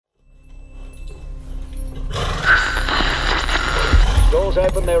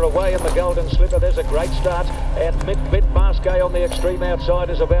Doors open, they're away in the Golden Slipper. There's a great start. And Mitt Masquet on the extreme outside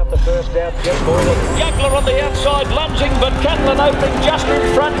is about the first out. Jeff Boylan. Juggler on the outside, lunging, but Catlin opening just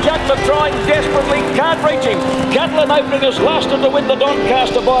in front. Juggler trying desperately, can't reach him. Catlin opening is lasted to win the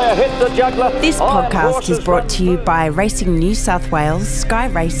Doncaster by a head to Juggler. This podcast is brought to you by Racing New South Wales, Sky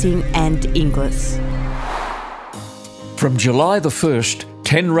Racing and Inglis. From July the 1st,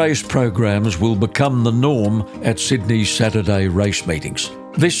 10 race programs will become the norm at Sydney's Saturday race meetings.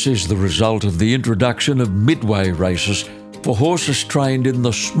 This is the result of the introduction of midway races for horses trained in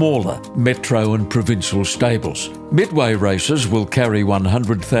the smaller metro and provincial stables. Midway races will carry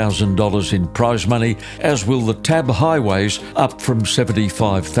 $100,000 in prize money, as will the Tab Highways, up from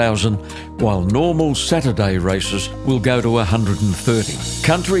 $75,000, while normal Saturday races will go to $130,000.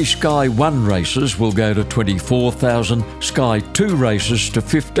 Country Sky 1 races will go to $24,000, Sky 2 races to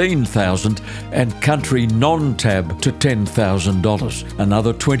 $15,000, and Country Non-Tab to $10,000.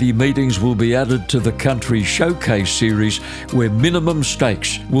 Another 20 meetings will be added to the Country Showcase series, where minimum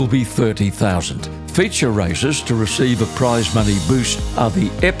stakes will be $30,000. Feature races to receive a prize money boost are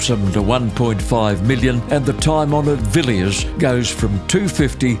the Epsom to $1.5 million, and the time-honoured Villiers goes from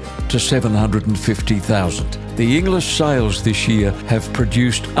 $250,000 to $750,000. The English sales this year have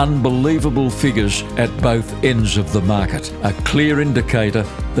produced unbelievable figures at both ends of the market, a clear indicator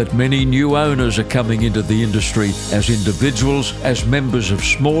that many new owners are coming into the industry as individuals, as members of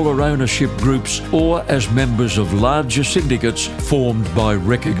smaller ownership groups, or as members of larger syndicates formed by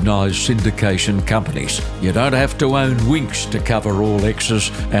recognised syndication companies. You don't have to own Winx to cover all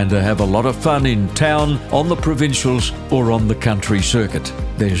X's and to have a lot of fun in town, on the provincials or on the country circuit.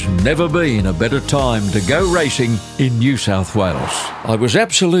 There's never been a better time to go racing in New South Wales. I was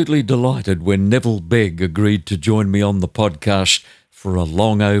absolutely delighted when Neville Begg agreed to join me on the podcast for a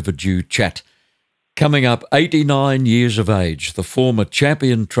long overdue chat. Coming up 89 years of age, the former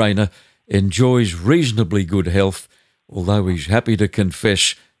champion trainer enjoys reasonably good health, although he's happy to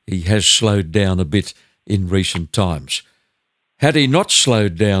confess he has slowed down a bit in recent times. Had he not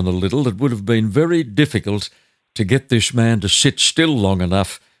slowed down a little, it would have been very difficult to get this man to sit still long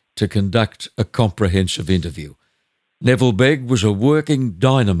enough to conduct a comprehensive interview. Neville Begg was a working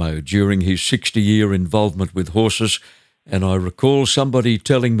dynamo during his 60-year involvement with horses, and I recall somebody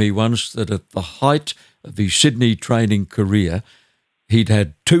telling me once that at the height of his Sydney training career, he'd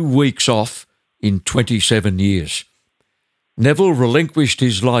had 2 weeks off in 27 years. Neville relinquished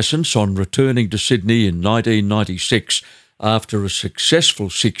his licence on returning to Sydney in 1996 after a successful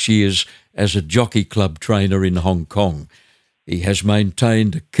 6 years as a jockey club trainer in Hong Kong. He has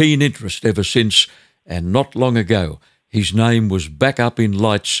maintained a keen interest ever since, and not long ago his name was back up in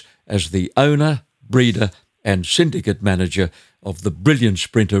lights as the owner, breeder and syndicate manager of the brilliant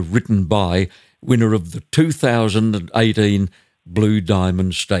sprinter Written By, winner of the 2018 Blue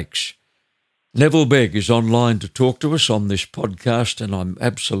Diamond Stakes. Neville Begg is online to talk to us on this podcast, and I'm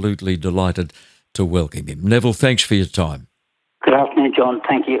absolutely delighted to welcome him. Neville, thanks for your time. Good afternoon, John.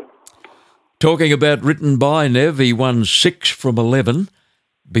 Thank you. Talking about Written By, Nev, he won 6 from 11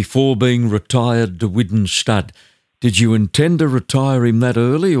 before being retired to Widden Stud. Did you intend to retire him that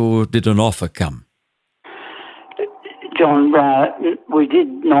early, or did an offer come? John, we did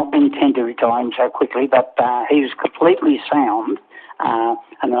not intend to retire him so quickly, but he was completely sound, and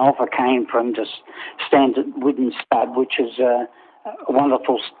an offer came from just standard Widden Stud, which is a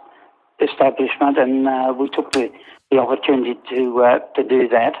wonderful establishment, and we took the opportunity to do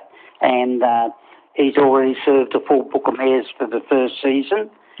that. And he's already served a full book of mares for the first season,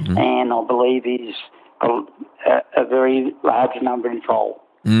 and I believe he's a very large number in foal.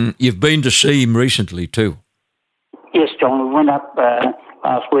 You've been to see him recently too? Yes, John. We went up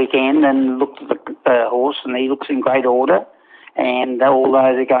last weekend and looked at the horse, and he looks in great order. And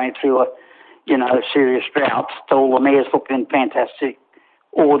although they're going through a serious drought, all the mares look in fantastic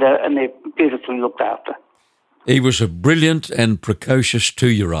order, and they're beautifully looked after. He was a brilliant and precocious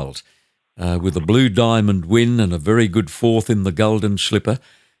 2-year-old with a Blue Diamond win and a very good 4th in the Golden Slipper,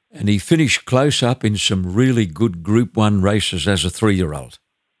 and he finished close up in some really good Group 1 races as a 3-year-old.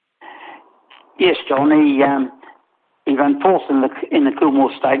 Yes, John. He ran 4th in the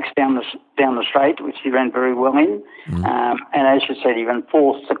Coolmore Stakes down the straight, which he ran very well in. And as you said, he ran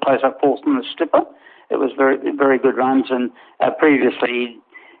 4th, so close up 4th in the Slipper. It was very, very good runs, and previously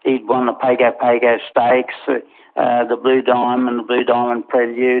he'd won the Pago Stakes, the Blue Diamond, the Blue Diamond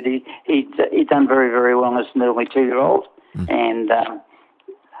Prelude. He'd done very, very well as an early 2-year-old, and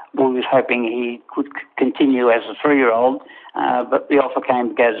we was hoping he could continue as a 3-year-old, but the offer came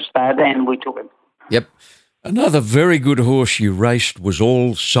to go to Stud, and we took it. Yep. Another very good horse you raced was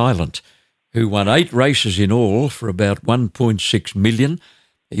All Silent. who won 8 races in all for about $1.6 million.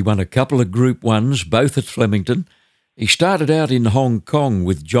 He won a couple of Group 1s, both at Flemington. He started out in Hong Kong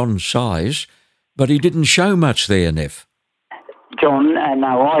with John Size, but he didn't show much there, Neff. John,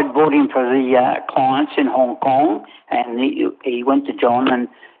 no, I brought him for the clients in Hong Kong, and he went to John, and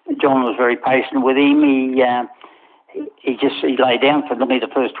John was very patient with him. He lay down for nearly the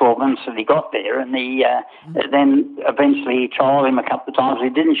first 12 months that he got there, and then eventually he trialled him a couple of times. He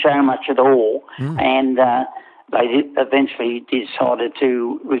didn't show much at all, and they eventually decided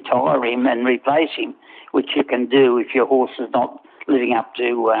to retire him and replace him, which you can do if your horse is not living up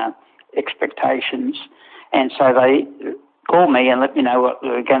to expectations. And so they called me and let me know what they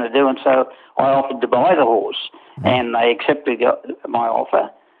were going to do, and so I offered to buy the horse, and they accepted my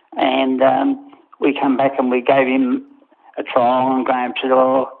offer, and we come back and we gave him a trial, and Graham said,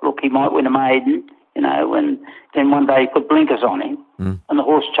 oh, look, he might win a maiden, and then one day he put blinkers on him, and the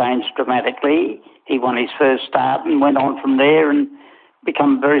horse changed dramatically. He won his first start and went on from there and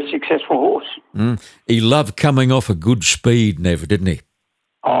become a very successful horse. He loved coming off a good speed, Nev, didn't he?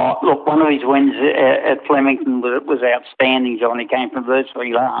 Oh, look, one of his wins at Flemington was outstanding, John. He came from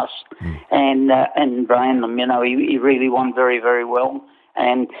virtually last, and Brainham, he really won very, very well.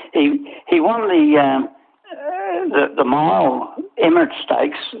 And he won the mile Emirates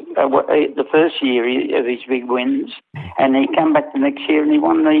Stakes the first year of his big wins, and he came back the next year and he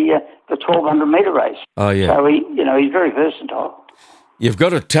won the 1,200 metre race. Oh yeah. So he's very versatile. You've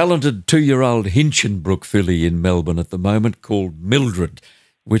got a talented 2-year-old Hinchinbrook filly in Melbourne at the moment called Mildred,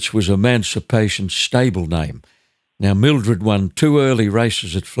 which was Emancipation's stable name. Now, Mildred won 2 early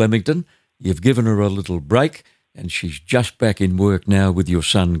races at Flemington. You've given her a little break, and she's just back in work now with your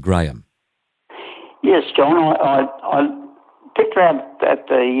son, Graham. Yes, John, I picked her out at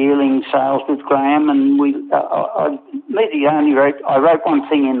the yearling sales with Graham, and I wrote one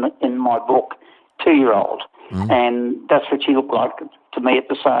thing in my book, 2-year-old, and that's what she looked like to me at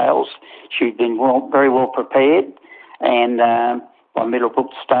the sales. She'd been very well prepared, and by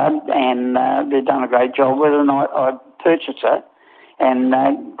Middlebrook stud, and they'd done a great job with her, and I purchased her. And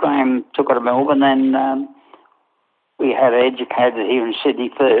Graham took her to Melbourne, and we had her educated here in Sydney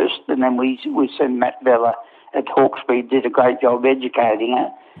first, and then we sent Matt Bella at Hawkesbury, did a great job educating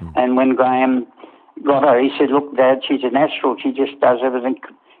her. And when Graham got her, he said, look, Dad, she's a natural, she just does everything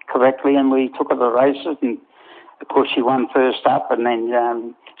correctly, and we took her to the races, and of course she won first up, and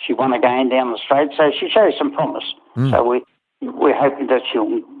then she won again down the straight, so she shows some promise. So we're hoping that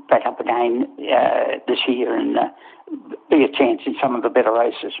she'll back up again this year and be a chance in some of the better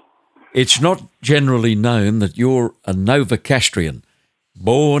races. It's not generally known that you're a Novocastrian,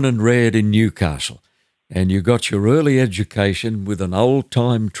 born and reared in Newcastle, and you got your early education with an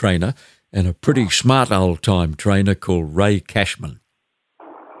old-time trainer, and a pretty smart old-time trainer called Ray Cashman.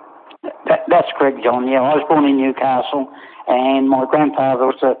 That's correct, John. Yeah, I was born in Newcastle, and my grandfather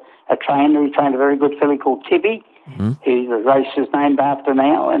was a trainer. He trained a very good filly called Tibby, who the race is named after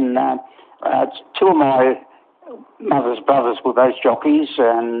now, and 2 of my mother's brothers were both jockeys,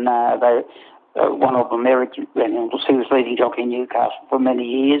 and one of them, Eric, he was leading jockey in Newcastle for many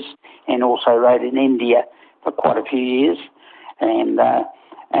years, and also rode in India for quite a few years. And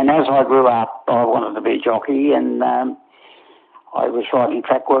as I grew up, I wanted to be a jockey, and I was riding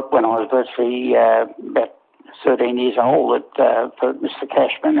track work when I was virtually about 13 years old for Mr.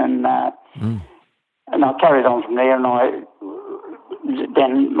 Cashman, and I carried on from there. And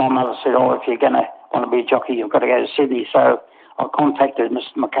then my mother said, "Oh, if you're going to want to be a jockey, you've got to go to Sydney." So I contacted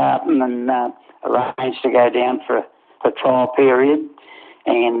Mr. McCartan and arranged to go down for a trial period.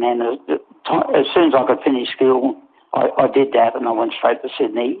 And then as soon as I could finish school, I did that, and I went straight to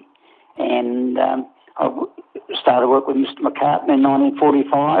Sydney. And I started work with Mr. McCartan in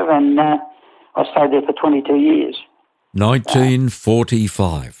 1945, and I stayed there for 22 years.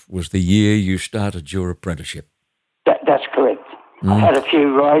 1945 was the year you started your apprenticeship. That's correct. I had a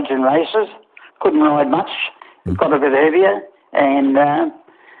few rides and races, couldn't ride much, got a bit heavier, and then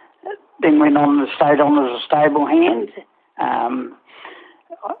went on and stayed on as a stable hand.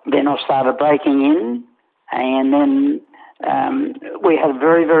 Then I started breaking in, and then we had a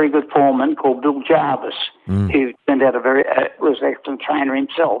very, very good foreman called Bill Jarvis, who turned out was an excellent trainer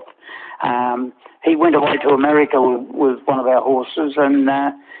himself. He went away to America with one of our horses, and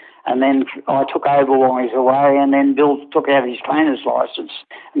then I took over while he was away, and then Bill took out his trainer's licence,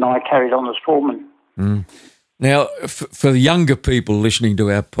 and I carried on as foreman. Now, for the younger people listening to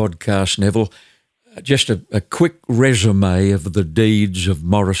our podcast, Neville, just a quick resume of the deeds of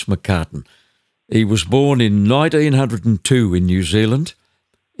Maurice McCartan. He was born in 1902 in New Zealand.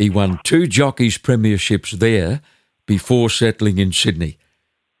 He won 2 jockeys' premierships there before settling in Sydney.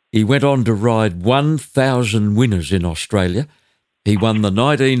 He went on to ride 1,000 winners in Australia. He won the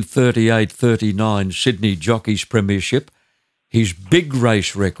 1938-39 Sydney Jockeys Premiership. His big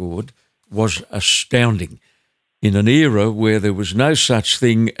race record was astounding in an era where there was no such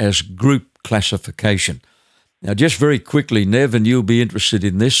thing as group classification. Now, just very quickly, Nev, and you'll be interested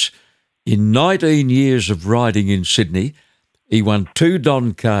in this, in 19 years of riding in Sydney, he won 2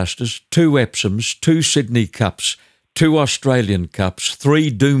 Doncasters, 2 Epsoms, 2 Sydney Cups, 2 Australian Cups,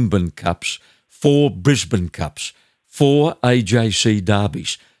 3 Doomben Cups, 4 Brisbane Cups, 4 AJC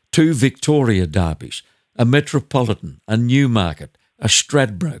Derbies, 2 Victoria Derbies, a Metropolitan, a Newmarket, a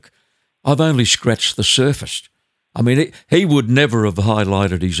Stradbroke. I've only scratched the surface. I mean, he would never have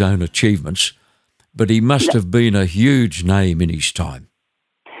highlighted his own achievements, but he must have been a huge name in his time.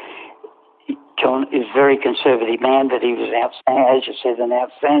 John is a very conservative man, but he was outstanding, as you said, an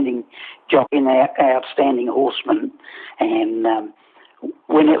outstanding jockey, an outstanding horseman. And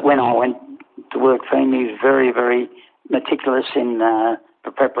when I went to work for him, he was very, very meticulous in the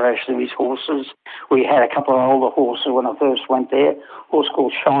preparation of his horses. We had a couple of older horses when I first went there, a horse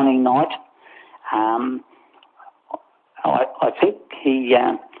called Shining Knight. I think he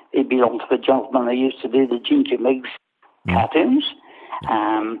belonged to the gentleman that used to do the Ginger Miggs cartoons.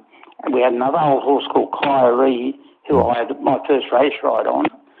 We had another old horse called Kyrie, who I had my first race ride on.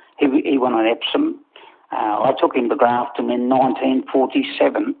 He won an Epsom. I took him to Grafton in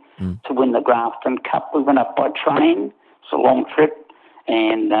 1947 to win the Grafton Cup. We went up by train. It's a long trip.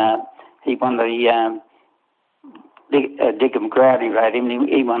 And he won the Dick Growdy rode him.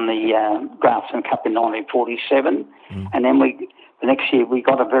 He won the Grafton Cup in 1947. And then the next year we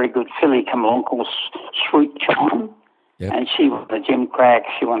got a very good filly come along called Sweet Chime. Yep. And she won the Jim Crack,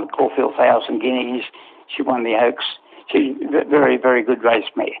 she won the Caulfield 1,000 Guineas, she won the Oaks. She's a very, very good race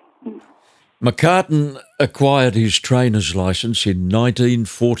mare. McCartan acquired his trainer's licence in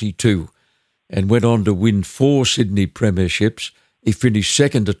 1942 and went on to win 4 Sydney premierships. He finished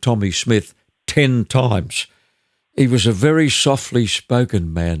second to Tommy Smith 10 times. He was a very softly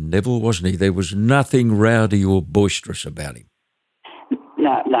spoken man, Neville, wasn't he? There was nothing rowdy or boisterous about him.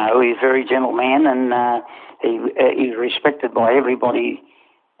 No, he's a very gentle man, and he's respected by everybody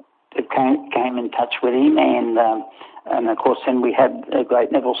that came in touch with him. And of course, then we had a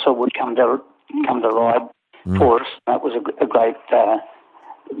great Neville Silwood come to ride for us. That was a great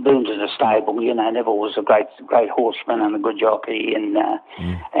boon to the stable. You know, Neville was a great horseman and a good jockey, and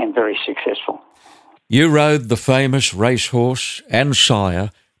very successful. You rode the famous racehorse and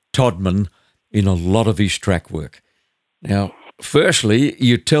sire, Todman, in a lot of his track work. Now, firstly,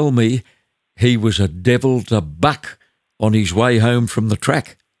 you tell me he was a devil to buck on his way home from the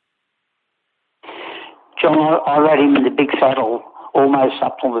track. John, I rode him in the big saddle almost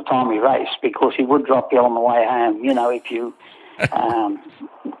up till the time he raced, because he would drop you on the way home, you know, if you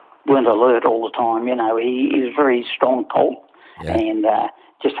weren't alert all the time. You know, he was a very strong colt, and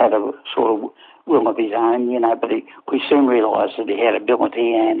just had a sort of will of his own, you know, but we soon realised that he had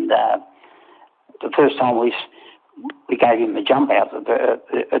ability, and the first time we gave him the jump out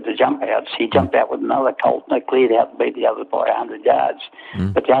at the jump outs, he jumped out with another colt and they cleared out and beat the other by 100 yards.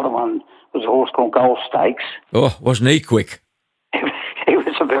 But the other one was a horse called Gold Stakes. Oh, wasn't he quick? He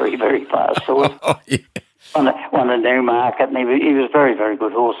was a very, very fast horse. Won a Newmarket, and he was a very, very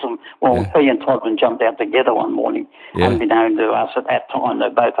good horse. And, he and Todman jumped out together one morning, unbeknown to us at that time. They're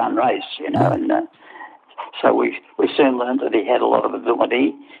both unraced, you know, and so we soon learned that he had a lot of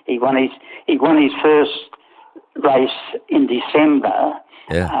ability. He won his first race in December,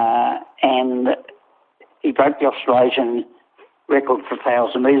 and he broke the Australasian record for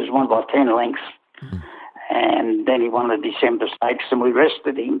 1,000 metres, won by 10 lengths, and then he won the December Stakes, and we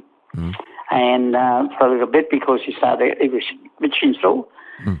rested him. And for a little bit, because he was a bit shinful,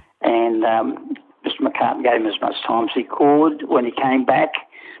 and Mr. McCartan gave him as much time as he could. When he came back,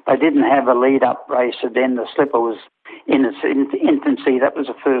 they didn't have a lead-up race, and then the slipper was in its infancy. That was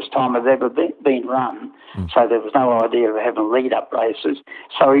the first time it had ever been run, so there was no idea of having lead-up races.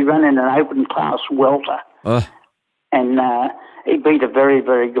 So he ran in an open-class welter, and he beat a very,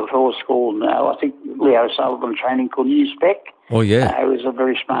 very good horse called, I think, Leo Sullivan training called Newspec. Oh, yeah. He was a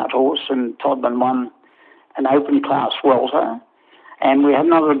very smart horse, and Todman won an open-class welter. And we had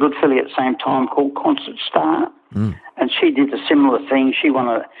another good filly at the same time called Concert Star, and she did a similar thing. She won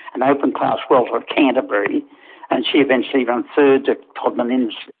an open-class welter at Canterbury, and she eventually ran third to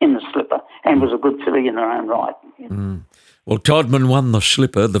Todman in the slipper, and was a good filly in her own right. Well, Todman won the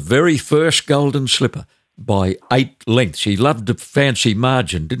slipper, the very first Golden Slipper, by 8 lengths. He loved a fancy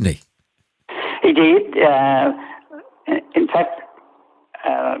margin, didn't he? He did. In fact,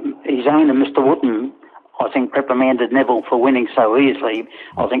 his owner, Mr. Wootton, I think, reprimanded Neville for winning so easily.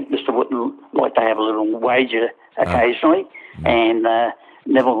 I think Mr. Wootton liked to have a little wager occasionally, and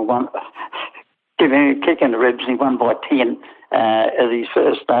Neville won, giving him a kick in the ribs. He won by 10 at his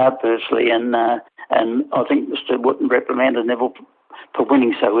first start, virtually, and I think Mr. Wootton reprimanded Neville for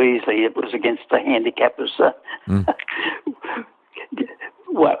winning so easily. It was against the handicappers'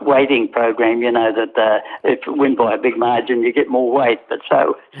 weighting program. You know that if you win by a big margin, you get more weight. But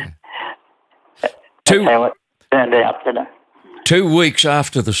so that's how it turned out. You know. 2 weeks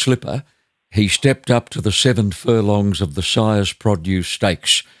after the slipper, he stepped up to the 7 furlongs of the Sires Produce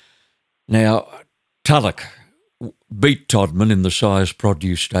Stakes. Now, Tulloch beat Todman in the Sires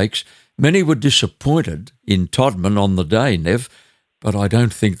Produce Stakes. Many were disappointed in Todman on the day, Nev, but I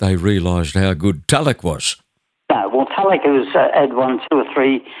don't think they realised how good Tulloch was. No, well, Tulloch had won 2 or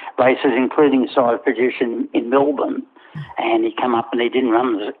 3 races, including Sires Produce in Melbourne, and he came up and he didn't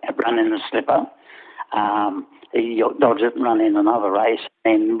run in the slipper. He dodged it and run in another race,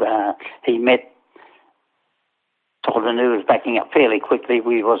 and he met Todman, who was backing up fairly quickly.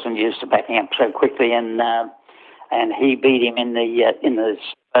 We wasn't used to backing up so quickly, and he beat him in the.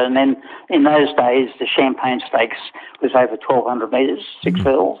 And then in those days, the Champagne Stakes was over 1,200 metres, 6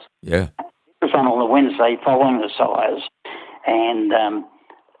 furlongs. Yeah. It was on the Wednesday following the Sires, and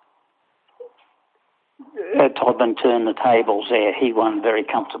Todman turned the tables there. He won very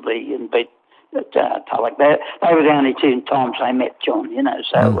comfortably and beat Tulloch. They were the only 2 times they met, John, you know,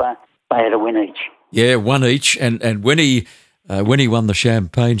 so they had a win each. Yeah, 1 each, and when he won the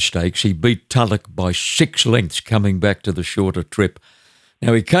Champagne Stakes, he beat Tulloch by 6 lengths coming back to the shorter trip.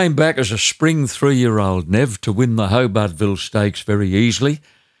 Now, he came back as a spring 3-year-old, Nev, to win the Hobartville Stakes very easily.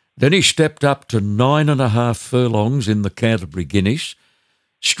 Then he stepped up to 9.5 furlongs in the Canterbury Guineas,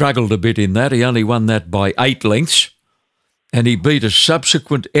 struggled a bit in that. He only won that by 8 lengths, and he beat a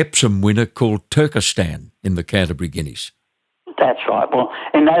subsequent Epsom winner called Turkestan in the Canterbury Guineas. That's right. Well,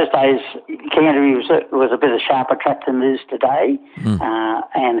 in those days, Canterbury was a bit of a sharper track than it is today,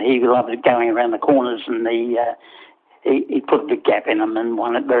 and he loved going around the corners, and he put a big gap in them and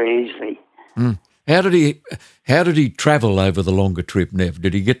won it very easily. How did he travel over the longer trip, Nev?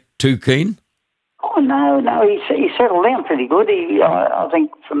 Did he get too keen? Oh, no, he settled down pretty good. I think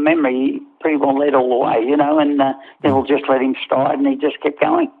from memory, he pretty well led all the way, you know, and Neville just let him stride and he just kept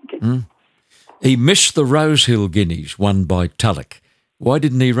going. He missed the Rosehill Guineas, won by Tulloch. Why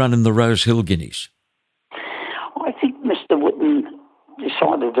didn't he run in the Rosehill Guineas? I think Mr. Wootton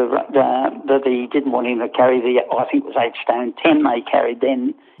decided that he didn't want him to carry I think it was 8 stone 10 they carried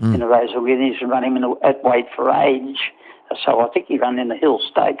then in the Rosehill Guineas and run him at weight for age. So I think he ran in the Hill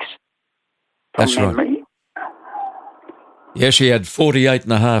Stakes. That's memory. Right. Yes, he had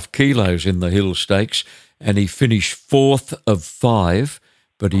 48.5 kilos in the Hill Stakes and he finished 4th of 5,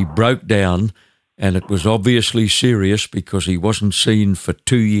 but he broke down and it was obviously serious because he wasn't seen for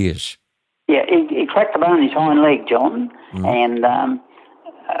 2 years. Yeah, he cracked the bone in his hind leg, John, and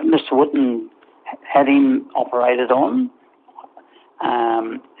Mr. Wootton had him operated on,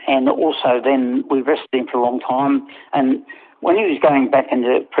 and also then we rested him for a long time. And when he was going back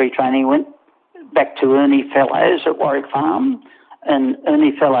into pre-training, he went back to Ernie Fellows at Warwick Farm, and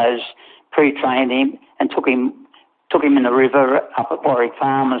Ernie Fellows pre-trained him and took him in the river up at Warwick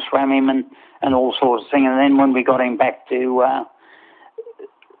Farm and swam him and all sorts of things. And then when we got him back to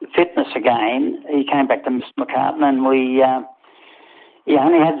fitness again, he came back to Mr. McCartan, and he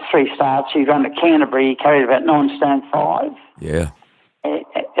only had 3 starts. He ran to Canterbury. He carried about 9 stone 5. Yeah.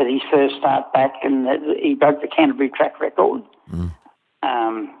 At his first start back, and he broke the Canterbury track record.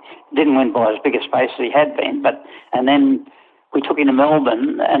 Didn't win by as big a space as he had been, and then we took him to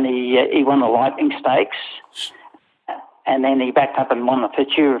Melbourne, and he won the Lightning Stakes, and then he backed up and won the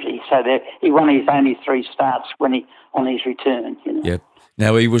Futurity. So he won his only 3 starts on his return. You know? Yep.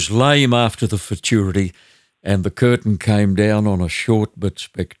 Now, he was lame after the Futurity, and the curtain came down on a short but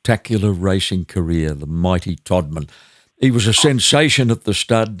spectacular racing career, the mighty Todman. He was a sensation at the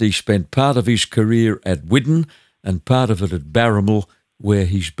stud. He spent part of his career at Widden and part of it at Barramel, where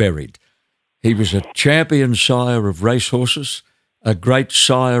he's buried. He was a champion sire of racehorses, a great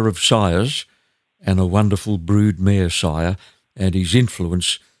sire of sires, and a wonderful brood mare sire, and his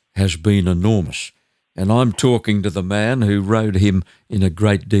influence has been enormous. And I'm talking to the man who rode him in a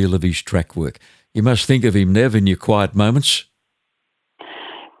great deal of his track work. You must think of him, Nev, in your quiet moments.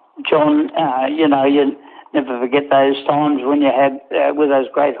 John, you never forget those times when you had with those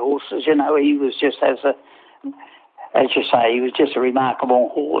great horses. You know, he was just as you say, he was just a remarkable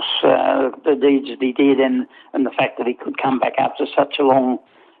horse. The deeds that he did, and the fact that he could come back after such a long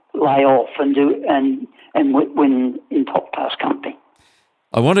layoff and win in top class company.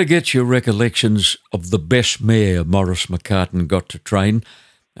 I want to get your recollections of the best mare Maurice McCartan got to train,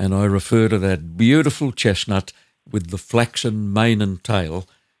 and I refer to that beautiful chestnut with the flaxen mane and tail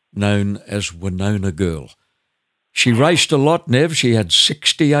known as Winona Girl. She raced a lot, Nev. She had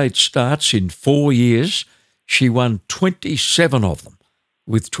 68 starts in 4 years. She won 27 of them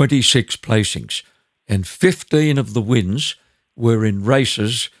with 26 placings, and 15 of the wins were in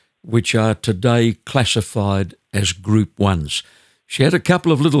races which are today classified as Group 1s. She had a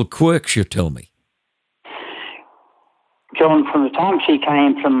couple of little quirks, you tell me. John, from the time she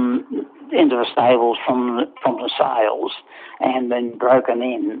came into the stables from the sales and then broken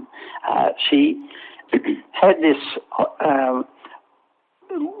in, she had this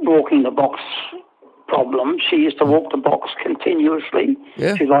walking the box problem. She used to walk the box continuously.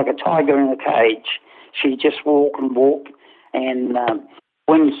 Yeah. She's like a tiger in a cage. She'd just walk and walk, and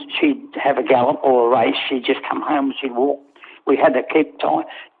when she'd have a gallop or a race, she'd just come home and she'd walk. We had to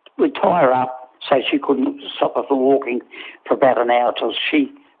we'd tie her up so she couldn't stop her from walking for about an hour till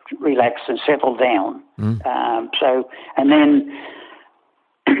she relaxed and settled down. And then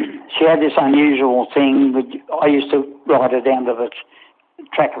she had this unusual thing. I used to ride her down to the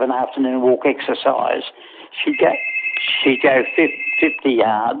track of an afternoon walk exercise. She'd go 50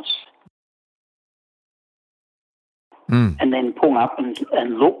 yards and then pull up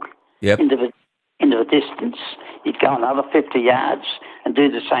and look into the distance. You'd go another 50 yards and do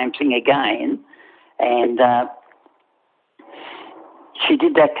the same thing again. And she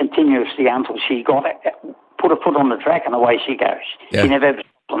did that continuously until she put her foot on the track, and away she goes. Yeah. She never ever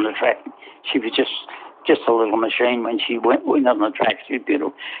stopped on the track. She was just a little machine when she went on the track. She was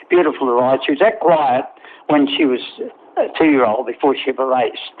beautiful, beautiful to ride. She was that quiet when she was a 2-year-old before she ever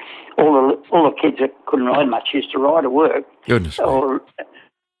raced. All the kids that couldn't ride much used to ride at work. Goodness.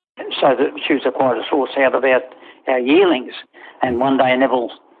 So that she was the quietest horse out of our yearlings. And one day Neville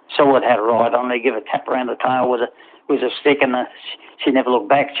saw how to ride on. They give a tap around the tail with a stick, and she never looked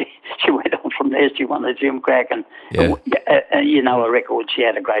back. She went on from there. She won the Jim Crack, and her record. She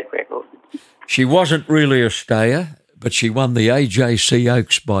had a great record. She wasn't really a stayer, but she won the AJC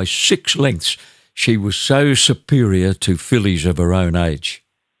Oaks by 6 lengths. She was so superior to fillies of her own age.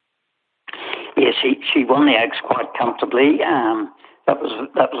 Yeah, she won the Oaks quite comfortably. That was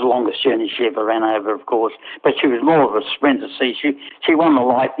the longest journey she ever ran over, of course. But she was more of a sprinter. See, she won the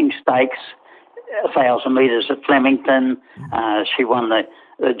Lightning Stakes, 1,000 metres at Flemington. She won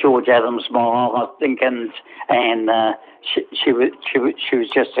the George Adams Mile, I think, and she was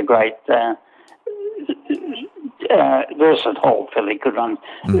just a great versatile filly. Could run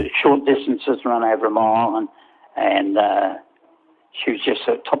short distances, run over a mile, and she was just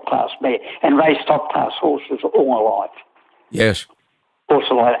a top class mare and raced top class horses all her life. Yes.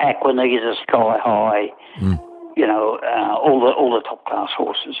 Also like Aquanita, Sky High, all the top class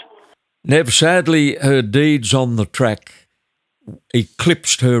horses. Nev, sadly, her deeds on the track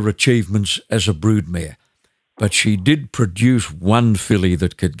eclipsed her achievements as a broodmare, but she did produce one filly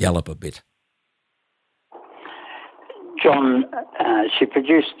that could gallop a bit. John, she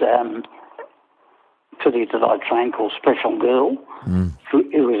produced a filly that I trained called Special Girl,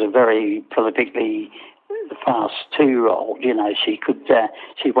 who was a very prolifically fast 2-year-old.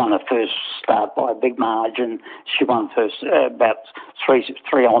 She won her first start by a big margin. She won first about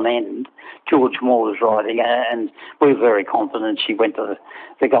three on end. George Moore was riding, and we were very confident she went to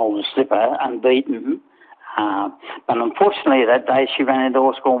the Golden Slipper unbeaten. But unfortunately that day she ran into a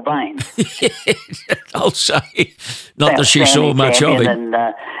horse called Vane. I'll say. Not that she saw much of it.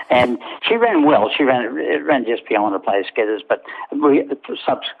 And she ran well. She ran just behind the place getters, but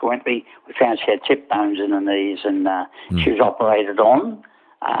subsequently we found she had tip bones in her knees, and she was operated on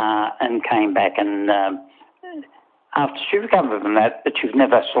and came back, and after she recovered from that, but she's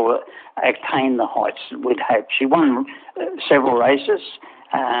never sort of attained the heights we'd hoped. She won several races,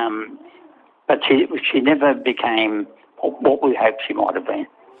 but she never became what we hoped she might have been.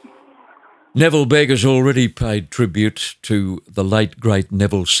 Neville Begg has already paid tribute to the late, great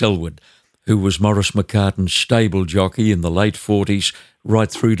Neville Selwood, who was Maurice McCartan's stable jockey in the late 40s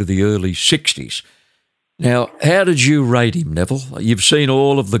right through to the early 60s. Now, how did you rate him, Neville? You've seen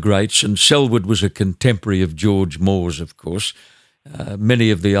all of the greats, and Selwood was a contemporary of George Moore's, of course.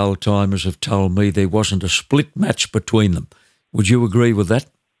 Many of the old-timers have told me there wasn't a split match between them. Would you agree with that?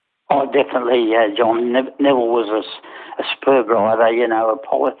 Oh, definitely, John. Neville was a superb rider, a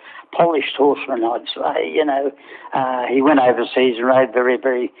polished horseman, I'd say. He went overseas and rode very,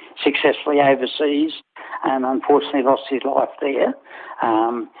 very successfully overseas, and unfortunately lost his life there.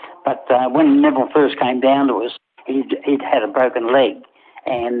 But when Neville first came down to us, he'd had a broken leg,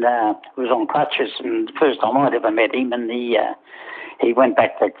 and was on crutches. And the first time I'd ever met him, and he went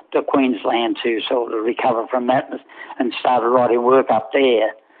back to Queensland to sort of recover from that and started riding work up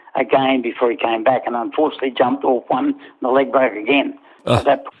there again before he came back, and unfortunately jumped off one and the leg broke again. So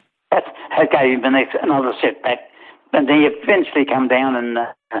that gave him another setback. And then he eventually come down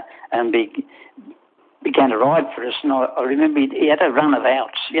and began to ride for us. And I remember he had a run of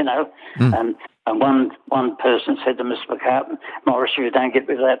outs, you know. And one person said to Mr. McCartan, "Morris, if you don't get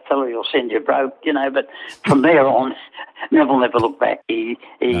rid of that fellow, you'll send you broke," you know. But from there on, Neville never looked back. He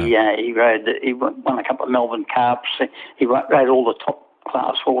won a couple of Melbourne Cups. He rode all the top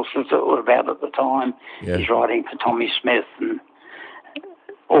class horses that were about at the time. Yeah. He's riding for Tommy Smith and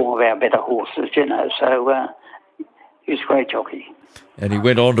all of our better horses, you know. So he was a great jockey. And he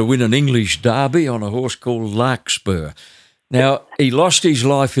went on to win an English derby on a horse called Larkspur. Now, he lost his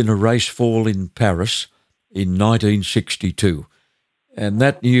life in a race fall in Paris in 1962, and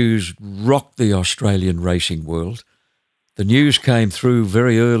that news rocked the Australian racing world. The news came through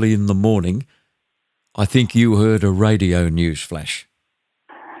very early in the morning. I think you heard a radio news flash.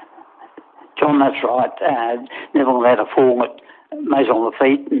 John, that's right. Neville had a fall at Maison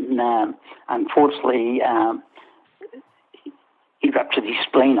Lafitte, and unfortunately he ruptured his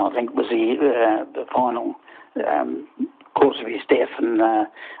spleen, I think, was the final cause of his death. And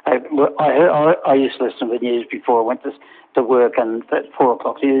I used to listen to the news before I went to work, and at 4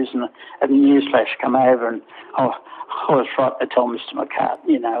 o'clock news, and a news flash come over, and I was right to tell Mr. McCartan,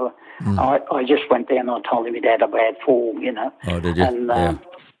 you know. I just went down and I told him he'd had a bad fall, you know. Oh, did you? And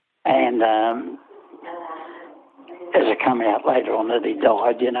as it came out later on that he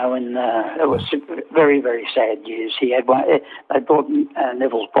died, you know, and it was very, very sad news. They brought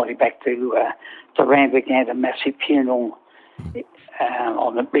Neville's body back to Randwick and had a massive funeral.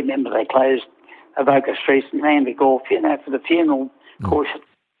 Remember they closed Avoca Street and Randwick off, you know, for the funeral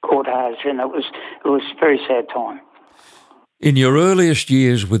cortege, and it was a very sad time. In your earliest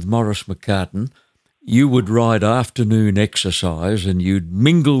years with Morris McCartan, you would ride afternoon exercise and you'd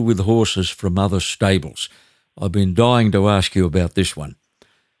mingle with horses from other stables. I've been dying to ask you about this one.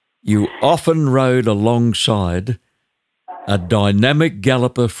 You often rode alongside a dynamic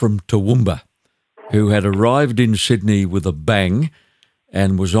galloper from Toowoomba who had arrived in Sydney with a bang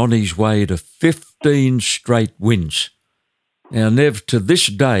and was on his way to 15 straight wins. Now, Nev, to this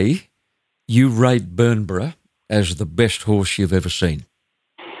day, you rate Burnborough as the best horse you've ever seen.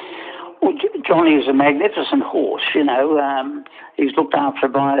 Well, Johnny is a magnificent horse, you know. He's looked after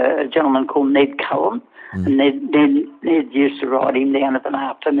by a gentleman called Ned Cullum. And Ned used to ride him down of an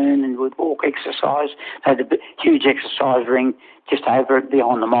afternoon and would walk exercise. They had a huge exercise ring just over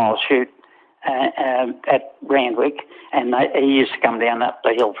behind the mile chute at Randwick, and he used to come down up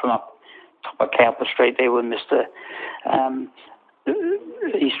the hill from up top of Cowper Street there where Mr.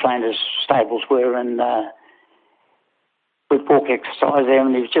 East Flanders stables were, and would walk exercise there,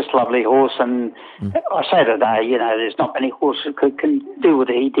 and he was just a lovely horse. And I say today, you know, there's not many horses that can do what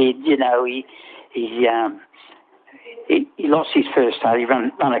he did. You know, he lost his first start. He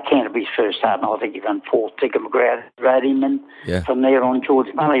ran at Canterbury's first start, and I think he ran fourth. Tigger McGrath rode him, and from there on, George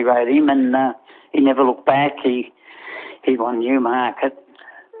Mully rode him, and he never looked back. He won Newmarket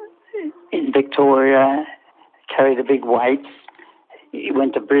in Victoria, carried a big weight. He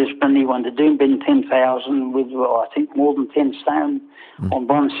went to Brisbane. He won the Doomben 10,000 with, I think, more than 10 stone on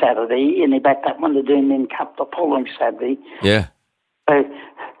one Saturday, and he backed up won the Doomben Cup the following Saturday. Yeah. So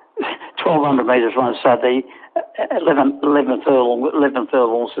 1,200 metres one Saturday, 11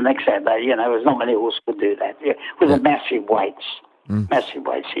 furlongs the next Saturday. You know, there's not many horses could do that. Yeah, with the massive weights. Massive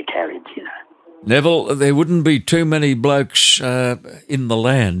weights he carried, you know. Neville, there wouldn't be too many blokes in the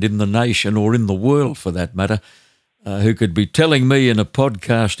land, in the nation, or in the world for that matter, who could be telling me in a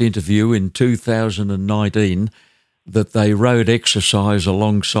podcast interview in 2019 that they rode exercise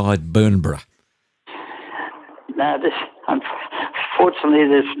alongside Burnborough. No, unfortunately,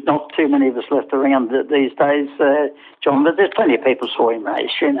 there's not too many of us left around these days, John, but there's plenty of people saw him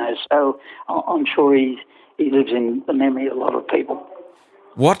race, you know, so I'm sure he lives in the memory of a lot of people.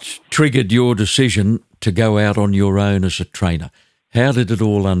 What triggered your decision to go out on your own as a trainer? How did it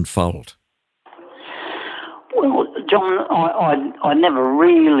all unfold? Well, John, I never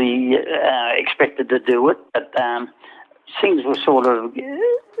really expected to do it, but things were sort of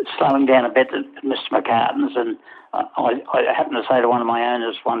slowing down a bit at Mr. McCartan's, and I happened to say to one of my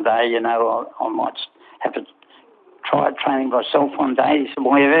owners one day, you know, I might have to try training myself one day. He said,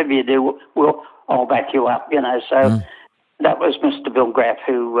 well, whatever you do, I'll back you up, you know. So that was Mr. Bill Graff,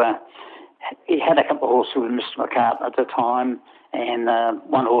 who he had a couple of horses with Mr. McCartan at the time, and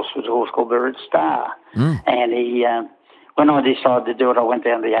one horse was a horse called Bird Star. And he, when I decided to do it, I went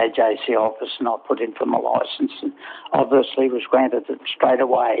down to the AJC office and I put in for my licence, and obviously was granted it straight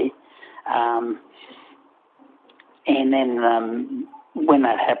away. And then when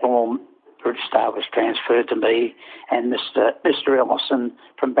that happened, well, British Star was transferred to me, and Mr. Ellison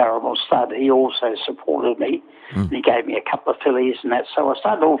from Barrymore Stud, he also supported me, and he gave me a couple of fillies and that. So I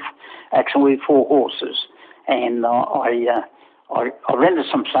started off actually with 4 horses, and I rented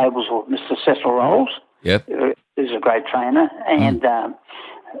some stables with Mr. Cecil Rolls, who's a great trainer, and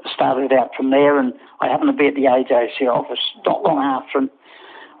started out from there. And I happened to be at the AJC office not long after, and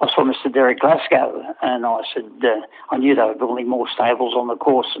I saw Mr. Derek Glasgow, and I said, I knew they were building more stables on the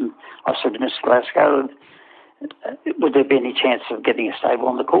course, and I said to Mr. Glasgow, would there be any chance of getting a stable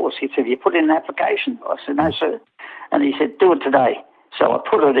on the course? He said, you put in an application? I said, no, sir. And he said, do it today. So I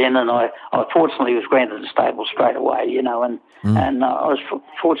put it in, and I fortunately was granted a stable straight away, you know, and I was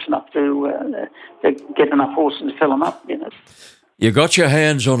fortunate enough to get enough horses to fill them up, you know. You got your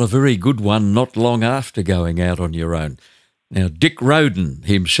hands on a very good one not long after going out on your own. Now, Dick Roden,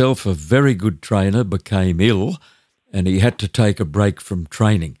 himself a very good trainer, became ill and he had to take a break from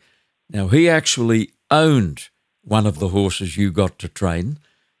training. Now, he actually owned one of the horses you got to train,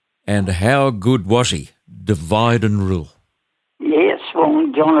 and how good was he? Divide and Rule. Yes, well,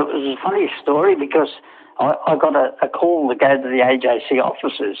 John, it was a funny story because I got a call to go to the AJC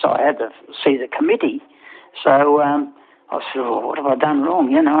offices, so I had to see the committee. So I said, well, what have I done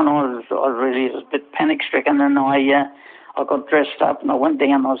wrong? You know, and I really was a bit panic-stricken, and I got dressed up and I went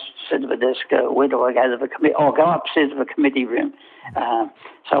down. I said to the desk, where do I go to the committee? Oh, I'll go upstairs to the committee room.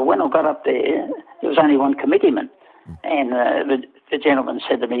 So when I got up there, there was only one committeeman. And the gentleman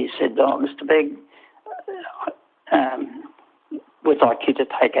said to me, he said, oh, Mr. Begg, would like you to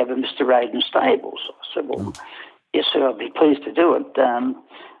take over Mr. Roden's stables. I said, well, yes, sir, I'd be pleased to do it.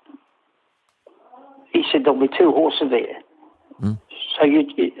 He said, there'll be 2 horses there. So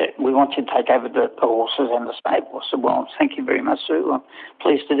we want you to take over the horses and the stable. I said, well, thank you very much, sir. I'm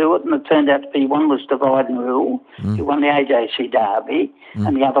pleased to do it. And it turned out to be, one was Divide and Rule, who won the AJC Derby,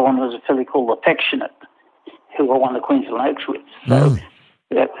 and the other one was a filly called Affectionate, who I won the Queensland Oaks with. So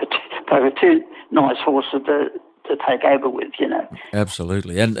they were 2 nice horses to take over with, you know.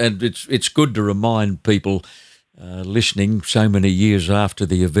 Absolutely. And it's good to remind people listening so many years after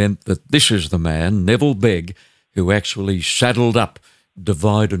the event that this is the man, Neville Begg, who actually saddled up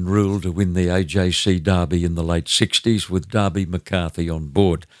Divide and Rule to win the AJC Derby in the late 60s with Darby McCarthy on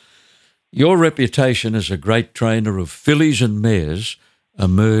board. Your reputation as a great trainer of fillies and mares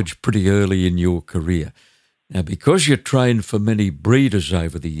emerged pretty early in your career. Now, because you trained for many breeders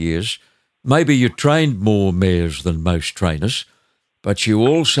over the years, maybe you trained more mares than most trainers, but you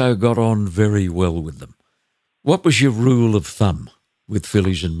also got on very well with them. What was your rule of thumb with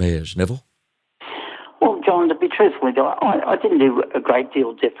fillies and mares, Neville? Well, John, to be truthful with you, I didn't do a great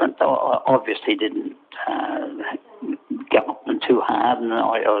deal different. I obviously didn't get up them too hard, and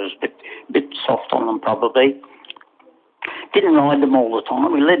I was a bit soft on them probably. Didn't ride them all the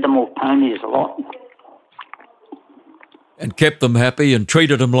time. We led them off ponies a lot. And kept them happy and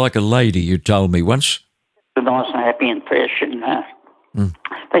treated them like a lady, you told me once. They're nice and happy and fresh, and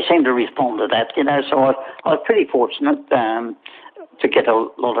they seem to respond to that, you know. So I was pretty fortunate to get a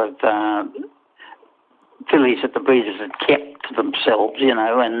lot of fillies that the breeders had kept to themselves, you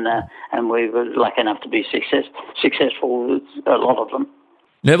know, and we were lucky enough to be successful with a lot of them.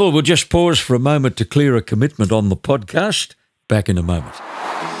 Neville, we'll just pause for a moment to clear a commitment on the podcast. Back in a moment.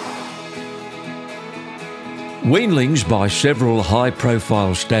 Weanlings by several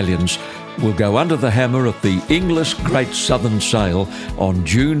high-profile stallions will go under the hammer at the Inglis Great Southern Sale on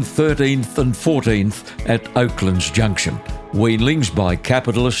June 13th and 14th at Oaklands Junction. Weanlings by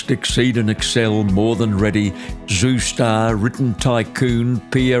Capitalist, Exceed and Excel, More Than Ready, Zoostar, Written Tycoon,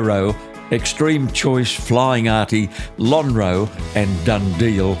 Pierrot, Extreme Choice, Flying Artie, Lonhro and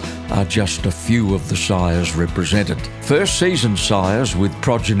Dundeal are just a few of the sires represented. First season sires with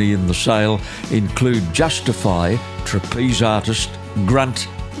progeny in the sale include Justify, Trapeze Artist, Grunt,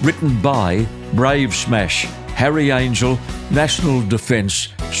 Written by, Brave Smash, Harry Angel, National Defence,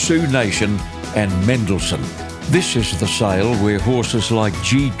 Sioux Nation and Mendelssohn. This is the sale where horses like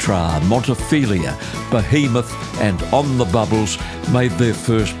G-Tra, Montefilia, Behemoth and On the Bubbles made their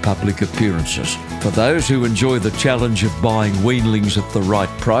first public appearances. For those who enjoy the challenge of buying weanlings at the right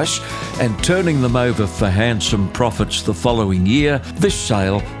price and turning them over for handsome profits the following year, this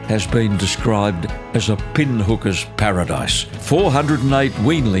sale has been described as a pinhooker's paradise. 408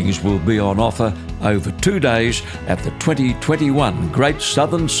 weanlings will be on offer over 2 days at the 2021 Great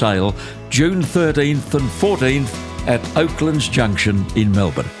Southern Sale, June 13th and 14th at Oaklands Junction in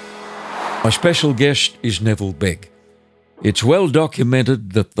Melbourne. My special guest is Neville Begg. It's well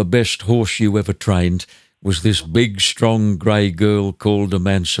documented that the best horse you ever trained was this big, strong grey girl called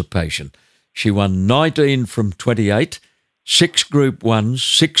Emancipation. She won 19 from 28, 6 Group 1s,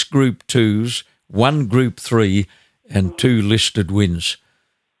 6 Group 2s, 1 Group 3 and 2 listed wins.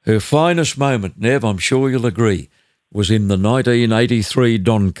 Her finest moment, Nev, I'm sure you'll agree, was in the 1983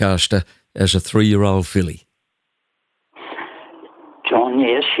 Doncaster as a 3-year-old filly. John,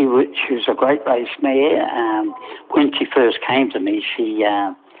 yes, she was a great race mare. When she first came to me, she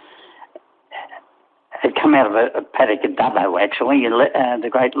had come out of a paddock at Dubbo, actually. The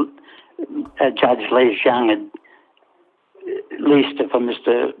great Judge Les Young had leased her from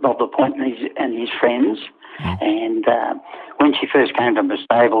Mr. Bob Lapointe and his friends. And when she first came to the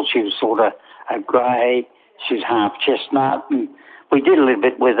stable, she was sort of a grey. She was half chestnut. And we did a little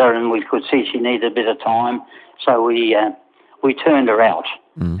bit with her, and we could see she needed a bit of time. So we turned her out.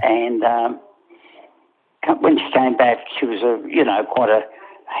 And when she came back, she was quite a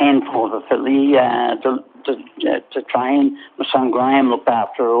handful of a filly to train. My son Graham looked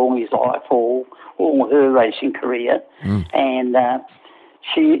after her all his life, all her racing career. And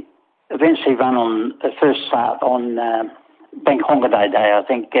she eventually ran on the first start on Bank Holiday Day, I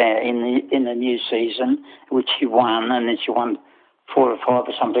think, in the new season, which she won, and then she won 4 or 5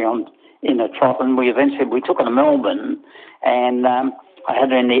 or something in a trot. And we took her to Melbourne, and I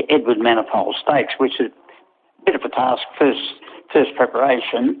had her in the Edward Manifold Stakes, which is a bit of a task, first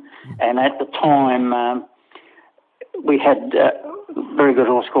preparation. And at the time, we had a very good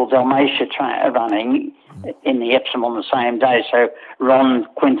horse called Dalmatia running in the Epsom on the same day. So Ron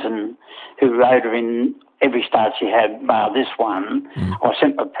Quinton, who rode her in every start she had, bar this one, I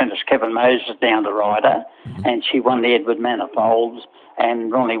sent my apprentice Kevin Moses down to ride her, and she won the Edward Manifolds,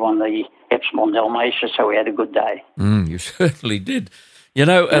 and Ronnie won the Epsom on Dalmatia, so we had a good day. You certainly did. You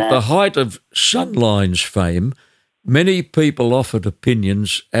know, at the height of Sunline's fame, many people offered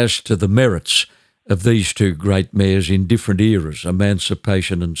opinions as to the merits of these 2 great mares in different eras,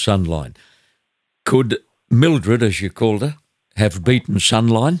 Emancipation and Sunline. Could Mildred, as you called her, have beaten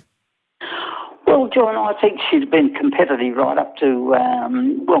Sunline? Well, John, I think she'd been competitive right up to,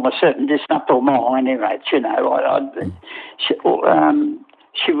 a certain distance, up to my hind rates, you know.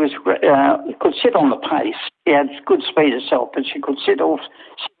 She was could sit on the pace. She had good speed herself, but she could sit off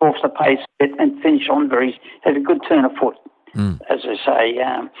the pace and finish on had a good turn of foot, as I say.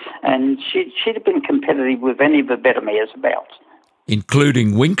 And she'd have been competitive with any of the better mares about.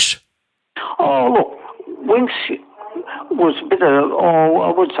 Including Winx? Oh, look, Winx was a bit of,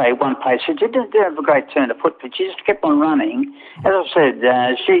 I would say, one pace. She didn't have a great turn of foot, but she just kept on running. As I said,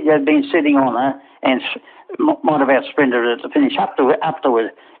 she had been sitting on her and might have outsprinted her at the finish up to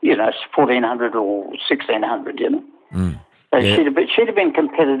 1,400 or 1,600, you know. So she'd have been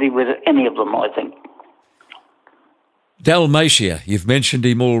competitive with any of them, I think. Dalmatia, you've mentioned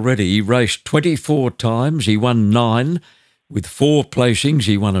him already. He raced 24 times. He won 9 with 4 placings.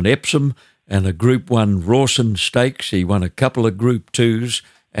 He won an Epsom and a Group 1 Rawson Stakes. He won a couple of Group 2s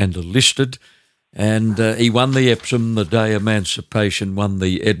and a listed. And he won the Epsom the day Emancipation won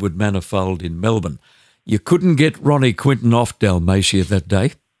the Edward Manifold in Melbourne. You couldn't get Ronnie Quinton off Dalmatia that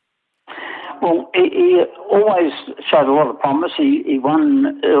day? Well, he always showed a lot of promise. He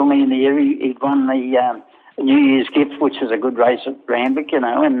won early in the year. He'd won the New Year's Gift, which was a good race at Randwick, you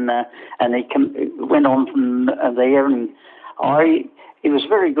know, and he went on from there. And he was a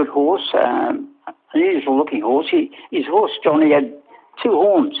very good horse, unusual looking horse. His horse, Johnny, had 2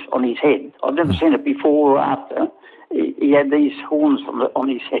 horns on his head. I've never seen it before or after. He had these horns on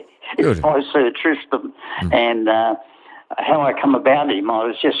his head. It's by Sir Tristram. And how I come about him, I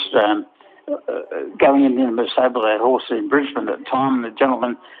was just going in the stable of that horse in Brisbane at the time. The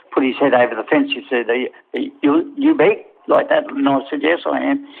gentleman put his head over the fence. He said, you big like that? And I said, yes, I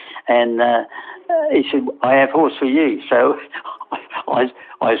am. And he said, I have horse for you. So I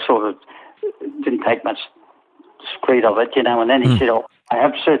sort of didn't take much screed of it, you know. And then he said, I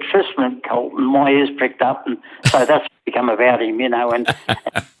have Sir Tristram colt, and my ears pricked up, and so that's become about him, you know. And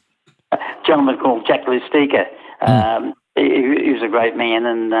a gentleman called Jack Lustica, he was a great man,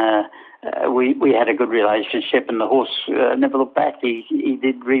 and we had a good relationship, and the horse never looked back. He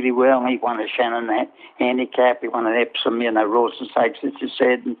did really well. He won a Shannon handicap. He won an Epsom, you know, Rawson Stakes, as you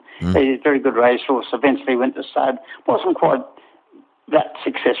said. And he was a very good racehorse. Eventually went to stud. Wasn't quite that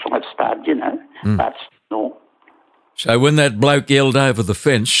successful at stud, you know, but no. So when that bloke yelled over the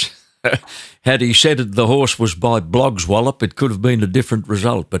fence, had he said the horse was by Bloggs Wallop, it could have been a different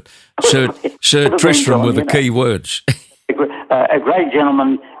result. But Sir Tristram were the key words. A great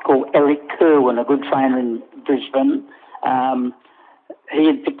gentleman called Eric Kerwin, a good trainer in Brisbane, he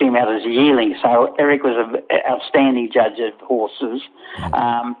had picked him out as a yearling, so Eric was an outstanding judge of horses.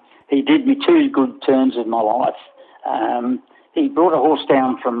 He did me 2 good turns in my life. He brought a horse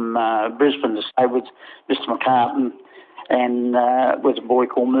down from Brisbane to stay with Mr. McCartan and with a boy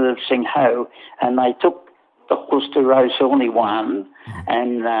called Merv Singh Ho, and they took the horse to Rose Hill and he won.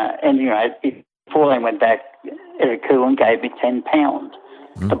 And anyway, before they went back, Eric Coolin gave me £10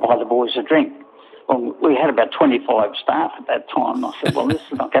 to buy the boys a drink. Well, we had about 25 staff at that time. I said, well, this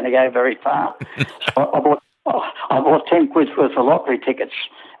is not going to go very far. So I bought 10 quid worth of lottery tickets,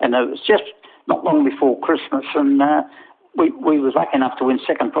 and it was just not long before Christmas, and we was lucky enough to win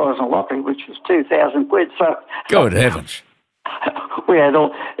second prize in the lottery, which was 2,000 quid. So Good heavens. we had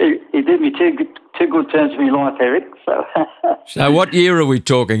all. He did me two good turns in my life, Eric. So. So what year are we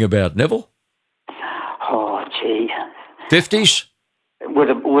talking about, Neville? Oh, gee. 50s? Would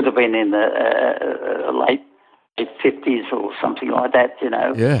have been in the late 50s or something like that, you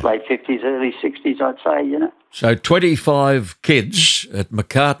know. Yeah. Late 50s, early 60s, I'd say, you know. So 25 kids at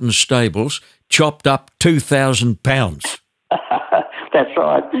McCartan Stables chopped up £2,000. That's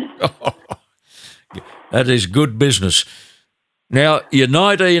right. That is good business. Now, your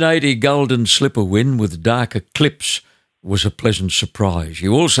 1980 Golden Slipper win with Dark Eclipse was a pleasant surprise.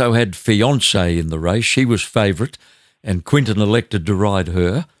 You also had Fiancé in the race. She was favourite, and Quinton elected to ride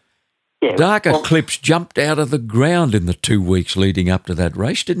her. Yeah, Dark Eclipse jumped out of the ground in the 2 weeks leading up to that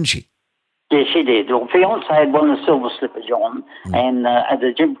race, didn't she? Yeah, she did. Well, Fiancé had won the Silver Slipper, John, and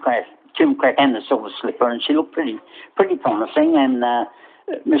the Jim Crack and the Silver Slipper, and she looked pretty promising. And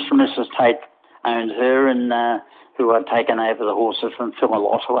Mr. and Mrs. Tate owned her, and who had taken over the horses from Phil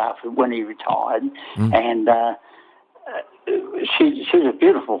Malotto after when he retired. And she was a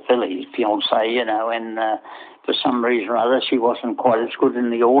beautiful filly, Fiancé, you know, and for some reason or other she wasn't quite as good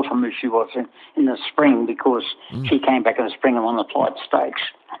in the autumn as she was in the spring, because she came back in the spring and won the Clyde Stakes.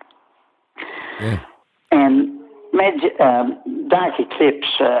 Yeah. And Dark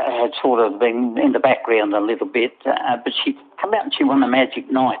Eclipse had sort of been in the background a little bit, but she came out and she won the Magic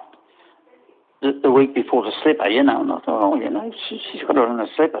Night the week before the Slipper, you know, and I thought, oh, you know, she's got her on the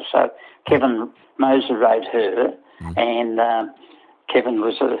Slipper. So Kevin Moser rode her, and Kevin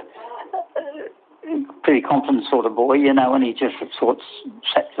was a pretty confident sort of boy, you know, and he just sort of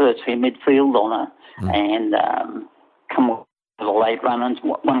sat virtually midfield on her and come with a late run and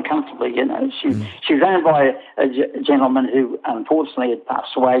won comfortably, you know. She was owned by a gentleman who unfortunately had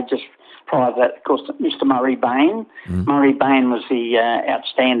passed away just prior to that, of course, Mr. Murray Bain. Murray Bain was the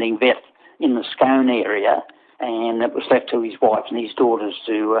outstanding vet in the Scone area, and it was left to his wife and his daughters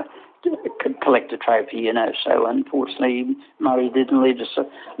to collect the trophy, you know. So unfortunately, Murray didn't live to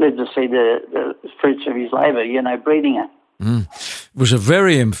see the fruits of his labour, you know, breeding her. It was a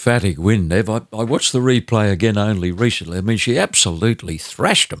very emphatic win, Nev. I watched the replay again only recently. I mean, she absolutely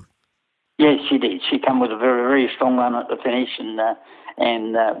thrashed him. Yes, she did. She came with a very, very strong run at the finish and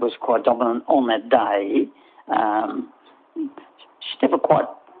was quite dominant on that day. She never quite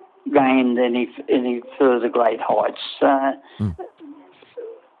gained any further great heights.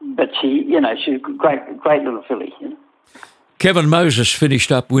 But she's a great little filly. You know? Kevin Moses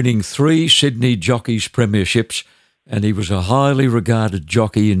finished up winning 3 Sydney Jockeys Premierships, and he was a highly regarded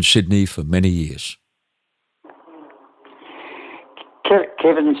jockey in Sydney for many years.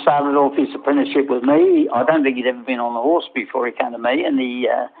 Kevin started off his apprenticeship with me. I don't think he'd ever been on a horse before he came to me, and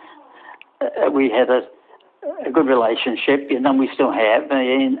we had a good relationship, you know, we still have.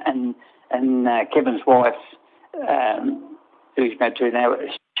 And Kevin's wife, who he's married to now,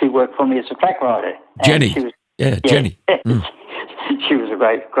 she worked for me as a track rider. Jenny. Jenny. She was a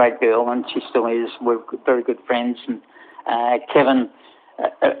great girl, and she still is. We're very good friends. And Kevin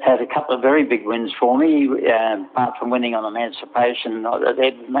had a couple of very big wins for me. Apart from winning on Emancipation at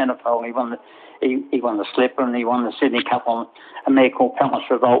Edward Manifold, he won the Slipper, and he won the Sydney Cup on a mare called Palace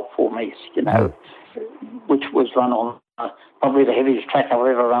Revolt for me, you know, which was run on probably the heaviest track I've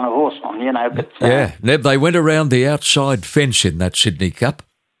ever run a horse on, you know. But Neb, they went around the outside fence in that Sydney Cup.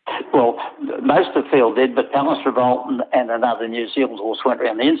 Well, most of the field did, but Palace Revolt and another New Zealand horse went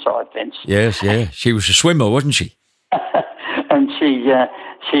around the inside fence. Yes, yeah. She was a swimmer, wasn't she? And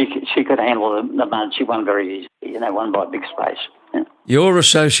she could handle the mud. She won very easily, you know, won by a big space. Yeah. Your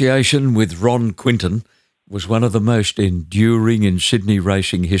association with Ron Quinton was one of the most enduring in Sydney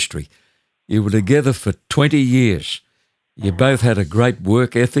racing history. You were together for 20 years. You both had a great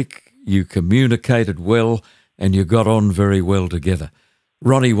work ethic, you communicated well, and you got on very well together.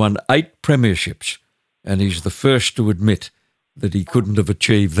 Ronnie won 8 premierships, and he's the first to admit that he couldn't have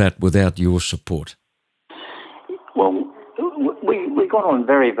achieved that without your support. Well, we got on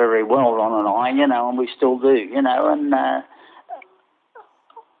very, very well, Ron and I, you know, and we still do, you know, and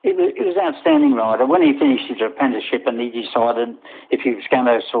He was an outstanding rider. When he finished his apprenticeship and he decided if he was going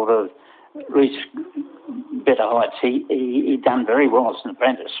to sort of reach better heights, he'd done very well as an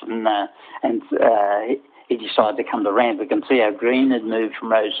apprentice, and he decided to come to Randwick, and Theo Green had moved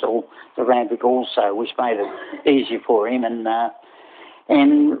from Rosehill to Randwick also, which made it easier for him. And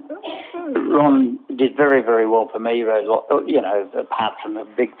Ron did very, very well for me. He rode, apart from the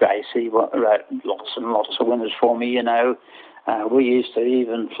big race, he rode lots and lots of winners for me, We used to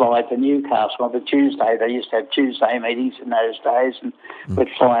even fly to Newcastle on a Tuesday. They used to have Tuesday meetings in those days, and we'd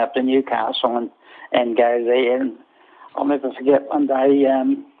fly up to Newcastle and go there. And I'll never forget one day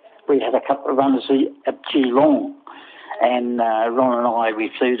we had a couple of runners at Geelong, and Ron and I, we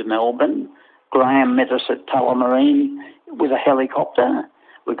flew to Melbourne. Graham met us at Tullamarine with a helicopter.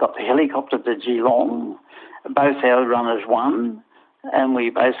 We got the helicopter to Geelong. Both our runners won. And we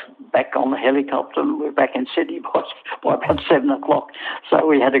both back on the helicopter, and we're back in Sydney by about 7 o'clock. So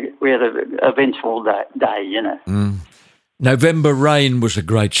we had an eventful day. November Rain was a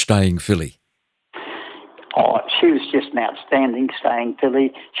great staying filly. Oh, she was just an outstanding staying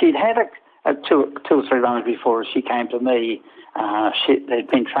filly. She'd had two or three runners before she came to me. They'd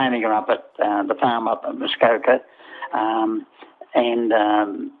been training her up at the farm up at Muskoka,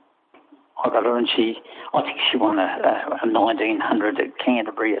 I got her, and I think she won a 1900 at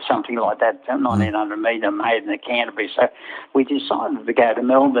Canterbury or something like that, 1900 metre maiden at Canterbury. So we decided to go to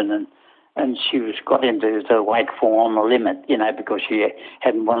Melbourne, and she got into the weight for on the limit, because she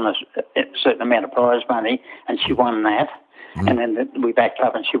hadn't won a certain amount of prize money, and she won that. And then we backed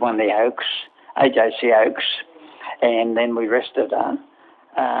up, and she won the Oaks, AJC Oaks, and then we rested her.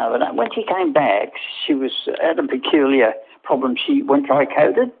 But when she came back, she had a peculiar problem. She went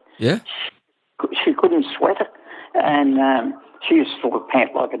dry-coated. Yeah. She couldn't sweat it, and she used to sort of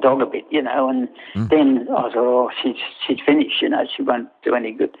pant like a dog a bit, and then I thought, she'd finished, she won't do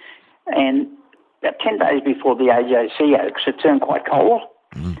any good. And about 10 days before the AJC Oaks, it turned quite cold,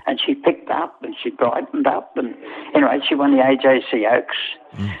 and she picked up and she brightened up, and anyway, she won the AJC Oaks.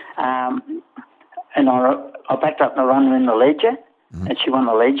 And I backed up the runner in the Ledger, and she won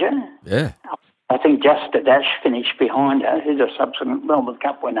the Ledger. Yeah. I think Just a Dash finished behind her, who's a subsequent Melbourne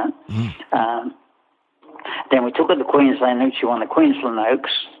Cup winner. Then we took her to Queensland, and she won the Queensland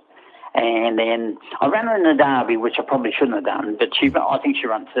Oaks. And then I ran her in the Derby, which I probably shouldn't have done, but I think she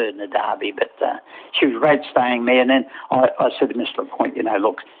ran third in the Derby. But she was great staying there. And then I said to Mr. Point,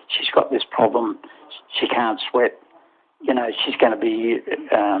 look, she's got this problem. She can't sweat. She's going to be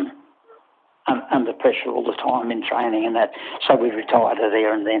under pressure all the time in training and that. So we retired her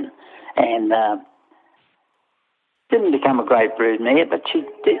there and then. And didn't become a great brood mare, but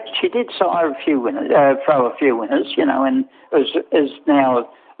she did sire a few winners, throw a few winners, and is now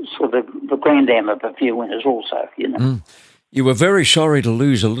sort of the granddam of a few winners also, You were very sorry to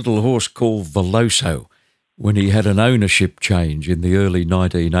lose a little horse called Veloso when he had an ownership change in the early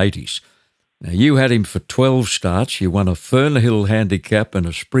 1980s. Now, you had him for 12 starts. You won a Fernhill Handicap and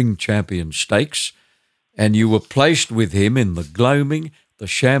a Spring Champion Stakes, and you were placed with him in the Gloaming, the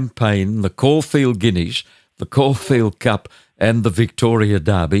Champagne, the Caulfield Guineas, the Caulfield Cup and the Victoria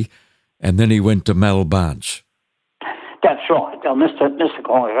Derby, and then he went to Mal Barnes. That's right. Mr.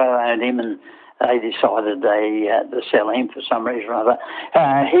 Collins owned him, and they decided to sell him for some reason or other.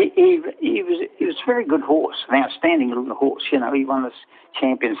 He was a very good horse, an outstanding little horse. He won the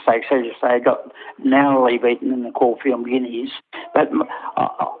Champion Stakes, as you say, got narrowly beaten in the Caulfield Guineas. But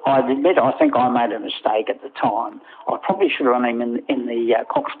I admit, I think I made a mistake at the time. I probably should have run him in the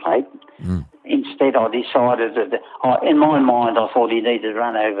Cox Plate. Instead, I decided that, in my mind, I thought he needed to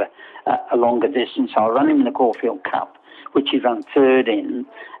run over a longer distance. So I ran him in the Caulfield Cup, which he ran third in,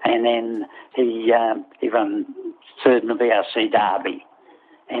 and then he ran third in the VRC Derby.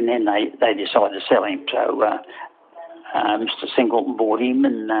 And then they decided to sell him. So Mr. Singleton bought him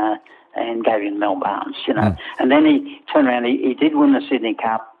and gave him Mal Barnes, And then he turned around, he did win the Sydney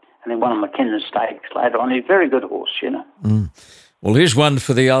Cup, and then won a McKinnon Stakes later on. He's a very good horse, Well, here's one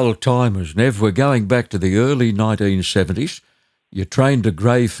for the old-timers, Nev. We're going back to the early 1970s. You trained a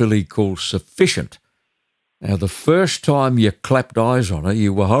grey filly called Sufficient. Now, the first time you clapped eyes on her,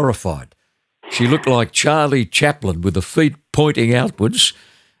 you were horrified. She looked like Charlie Chaplin with the feet pointing outwards,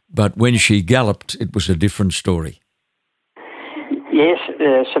 but when she galloped, it was a different story. Yes,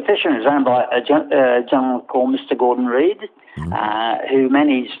 Sufficient is owned by a gentleman called Mr. Gordon Reid, who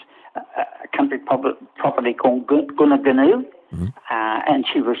managed a country property called Gunaganoo, and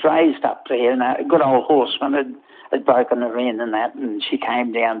she was raised up there. And a good old horseman had broken her in and that, and she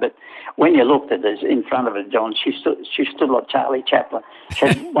came down. But when you looked at her in front of her, John, she stood like Charlie Chaplin. She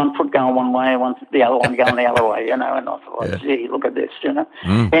had one foot going one way, the other one going the other way, and I thought, gee, look at this, At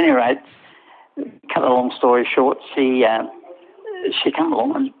any rate, cut a long story short, she came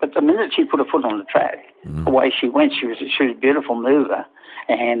along, but the minute she put her foot on the track, the way she went, she was a beautiful mover,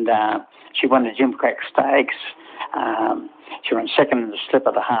 and she won the Jim Crack Stakes. She ran second in the Slip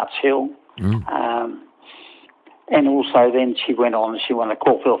of the Harts Hill. And also then she went on, she won the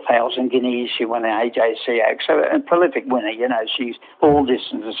Caulfield 1,000 Guineas, she won the AJC Oaks. So a prolific winner, she's all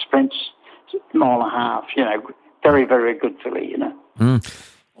distances, sprints, mile and a half, very, very good filly,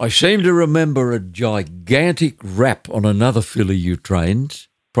 I seem to remember a gigantic rap on another filly you trained,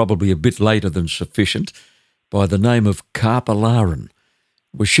 probably a bit later than sufficient, by the name of Carpalaran.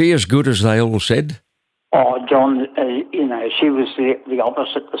 Was she as good as they all said? Oh, John, she was the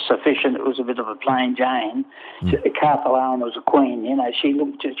opposite of sufficient. It was a bit of a plain Jane. Carpalaran was a queen,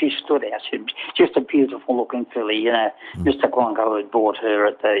 she stood out. She was just a beautiful looking filly, Mr. Quango had bought her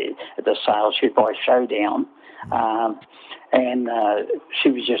at the sale. She'd buy Showdown. And she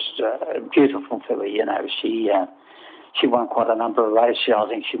was just a beautiful filly, She won quite a number of races. I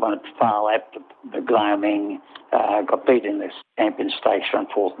think she won at Far Lap, the Gloaming, got beat in the Champion Stakes, ran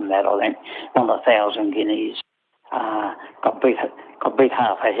fourth in that, I think. Won the 1,000 Guineas. Got beat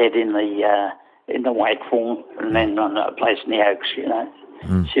half ahead in the Wakeful, and then run a place in the Oaks,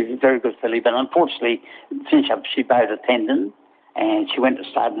 She was a very good filly, but unfortunately, finish up, she bowed a tendon, and she went to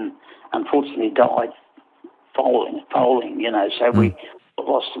stud and unfortunately died foaling, so we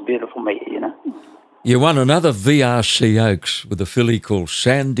lost a beautiful mare, You won another VRC Oaks with a filly called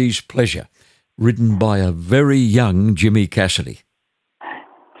Sandy's Pleasure, ridden by a very young Jimmy Cassidy.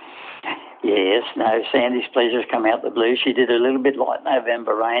 Yes, Sandy's Pleasure's come out the blue. She did a little bit like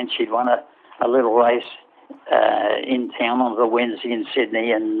November Rain. She'd won a little race in town on the Wednesday in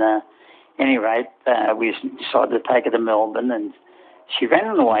Sydney, and any rate, we decided to take her to Melbourne, and she ran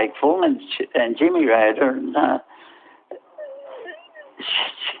in the Wakeful, and Jimmy rode her, and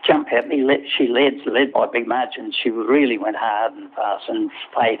she jumped out. She led by a big margin. She really went hard and fast and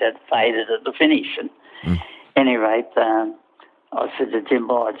faded at the finish. And any rate, I said to Jim,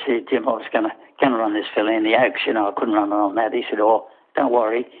 I was going to run this filly in the Oaks. I couldn't run her on that. He said, "Oh, don't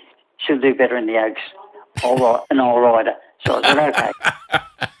worry, she'll do better in the Oaks. All right, and I'll ride her." So I said,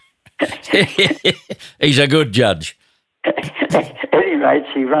 "Okay." He's a good judge. At any rate,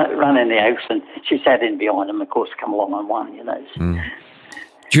 she ran in the Oaks, and she sat in behind him, of course, come along and won,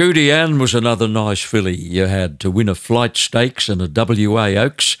 Judy Ann was another nice filly you had to win a Flight Stakes and a WA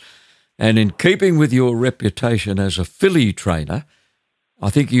Oaks. And in keeping with your reputation as a filly trainer, I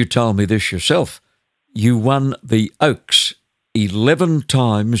think you told me this yourself, you won the Oaks 11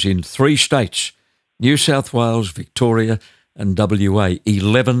 times in 3 states, New South Wales, Victoria and WA,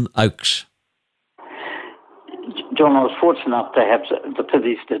 11 Oaks. John, I was fortunate enough to have the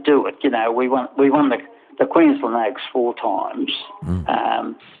fillies to do it. We won the Queensland Oaks 4 times,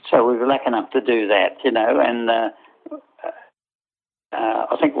 so we were lucky enough to do that. And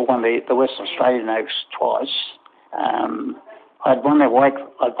I think we won the Western Australian Oaks twice. I'd won the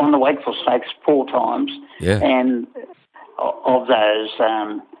Wakeful Stakes 4 times, and of those,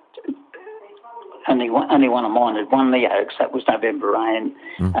 only one of mine had won the Oaks. That was November Rain,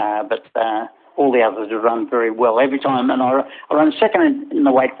 but all the others have run very well every time. And I ran second in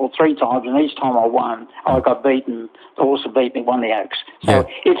the Wakeful 3 times, and each time I won, I got beaten. The horse that beat me won the Oaks. So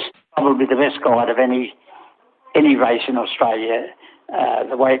it's probably the best guide of any race in Australia.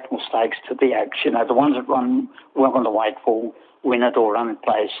 The Wakeful Stakes to the Oaks. The ones that run well on the Wakeful, win it or run in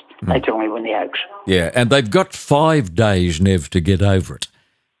place, they generally win the Oaks. Yeah, and they've got 5 days, Nev, to get over it.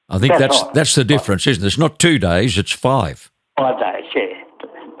 I think that's the difference, isn't it? It's not 2 days, it's 5. 5 days, yeah.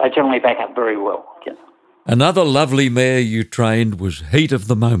 They generally back up very well. Another lovely mare you trained was Heat of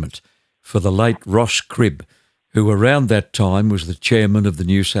the Moment for the late Ross Cribb, who around that time was the chairman of the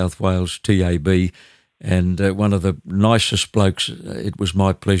New South Wales TAB and one of the nicest blokes it was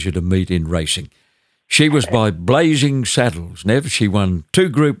my pleasure to meet in racing. She was by Blazing Saddles, Nev. She won 2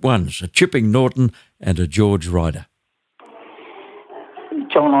 Group 1s, a Chipping Norton and a George Ryder.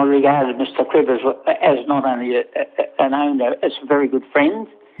 John, I regarded Mr. Cribb as not only an owner, as a very good friend.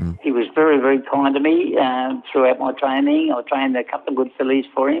 He was very, very kind to me throughout my training. I trained a couple of good fillies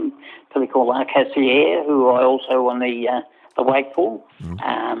for him, a filly called La Cassiere, who I also won the Wakeful.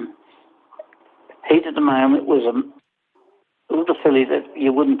 Heat at the Moment was a little filly that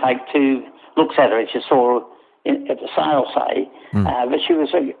you wouldn't take 2 looks at her as you saw at the sale, say. But she was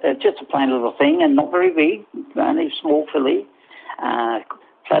just a plain little thing and not very big, only a small filly.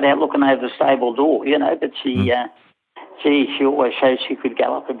 Flat flat out looking over the stable door, but she always showed she could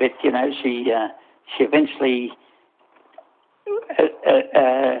gallop a bit, She eventually,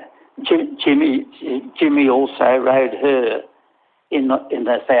 Jimmy also rode her in the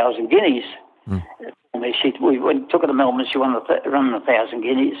 1,000 Guineas. We took her to Melbourne. She run the 1,000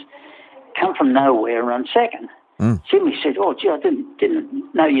 Guineas. Come from nowhere and run second. Jimmy said, "Oh, gee, I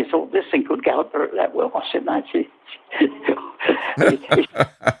didn't know you thought this thing could gallop that well." I said, "No, she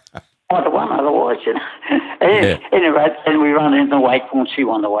might have won otherwise, Anyway, then we run into Wakeful, and she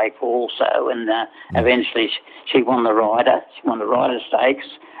won the Wakeful also, and eventually she won the Rider. She won the Rider Stakes,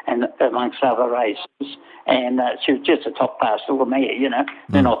 and amongst other races, and she was just a top-class little mare,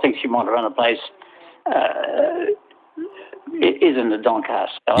 Then I think she might have run a place. Isn't the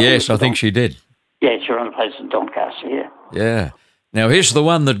Doncaster? Yes, I think she did. Yeah, she ran a place in Doncaster, yeah. Yeah. Now, here's the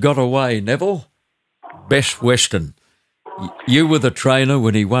one that got away, Neville. Best Western. You were the trainer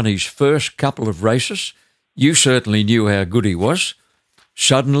when he won his first couple of races. You certainly knew how good he was.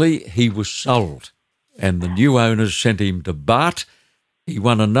 Suddenly, he was sold, and the new owners sent him to Bart. He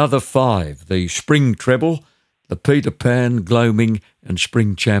won another 5, the Spring Treble, the Peter Pan, Gloaming and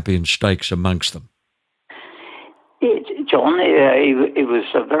Spring Champion Stakes amongst them. Yeah, John, he was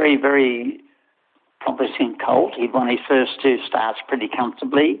a very, very promising colt. He'd won his first 2 starts pretty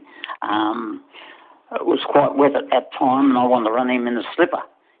comfortably. It was quite wet at that time, and I wanted to run him in the slipper,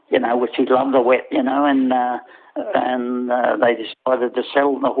 which he loved the wet, and they decided to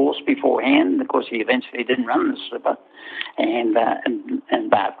sell the horse beforehand because he eventually didn't run the slipper, and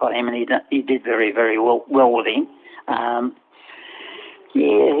Bart got him, and he did very, very well with him.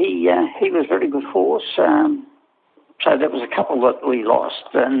 He was a very good horse. So there was a couple that we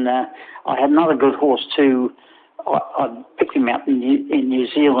lost, and I had another good horse too. I picked him out in New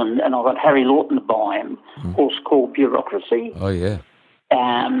Zealand, and I got Harry Lawton to buy him, a horse called Bureaucracy. Oh, yeah.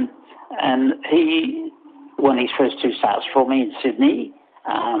 And he won his first 2 starts for me in Sydney.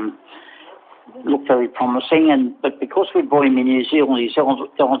 Looked very promising, but because we bought him in New Zealand, he's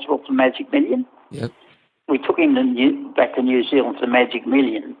eligible for the Magic Million. Yep. We took him back to New Zealand for the Magic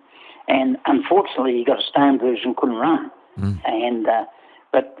Million. And unfortunately, he got a stone version, couldn't run.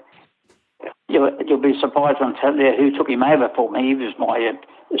 But you'll be surprised when I tell you who took him over for me. He was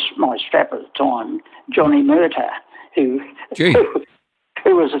my strap at the time, Johnny Murtagh, who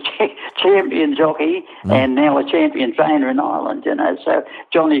was a champion jockey and now a champion trainer in Ireland. So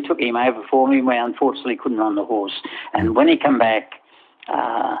Johnny took him over for me. We unfortunately couldn't run the horse. And when he came back,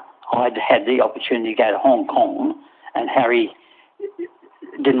 I'd had the opportunity to go to Hong Kong, and Harry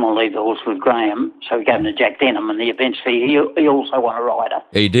didn't want to leave the horse with Graham, so he gave him to Jack Denham, and eventually he also won a rider.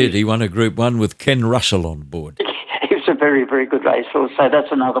 He did. He won a Group 1 with Ken Russell on board. He was a very, very good racehorse, so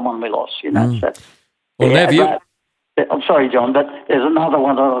that's another one we lost, So, well, have you... I'm sorry, John, but there's another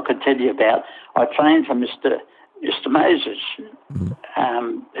one that I could tell you about. I trained for Mr. Moses,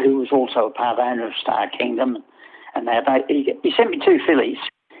 who was also a part owner of Star Kingdom, and he sent me 2 fillies,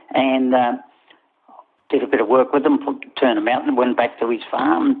 and... did a bit of work with them, turned them out, and went back to his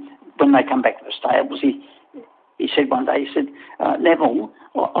farm. When they come back to the stables, he said one day, Neville,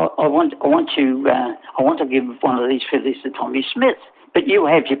 I want to give one of these fillies to Tommy Smith, but you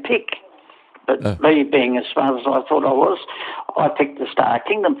have your pick. But me being as smart as I thought I was, I picked the Star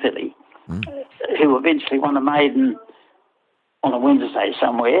Kingdom filly, who eventually won a maiden on a Wednesday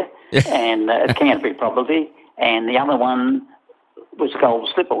somewhere, and at Canterbury probably, and the other one was a Golden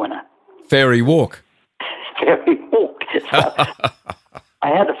Slipper winner. Fairy Walk. Fairy Walk. So I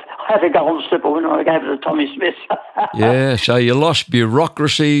had a Golden Slipper winner. I gave it to Tommy Smith. Yeah, so you lost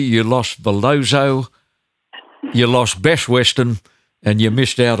Bureaucracy, you lost Veloso, you lost Best Western, and you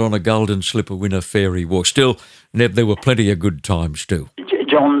missed out on a Golden Slipper winner, Fairy Walk. Still, Neb, there were plenty of good times too.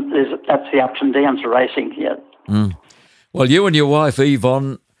 John, that's the ups and downs of racing here. Well, you and your wife,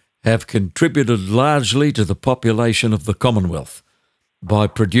 Yvonne, have contributed largely to the population of the Commonwealth by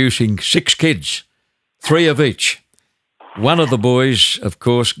producing 6 kids, 3 of each. One of the boys, of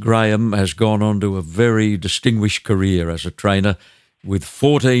course, Graham, has gone on to a very distinguished career as a trainer with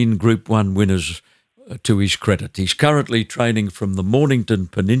 14 Group 1 winners to his credit. He's currently training from the Mornington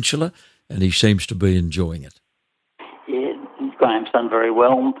Peninsula and he seems to be enjoying it. Yeah, Graham's done very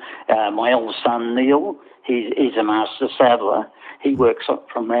well. My eldest son, Neil, he's a master saddler. He works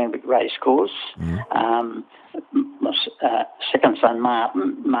from Randwick Racecourse. My second son,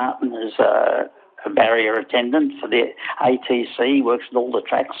 Martin is a barrier attendant for the ATC. He works at all the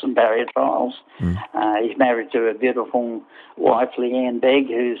tracks and barrier trials. He's married to a beautiful wife, Leanne Begg,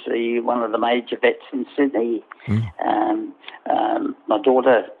 who's one of the major vets in Sydney. My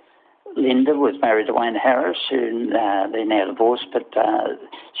daughter, Linda was married to Wayne Harris, and they're now divorced, but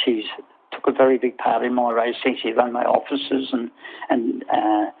she's took a very big part in my racing. She ran my offices and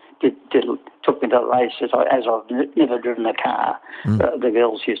took me to the races as I've never driven a car. The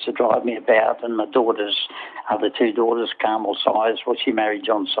girls used to drive me about, and my other two daughters, Carmel Size, she married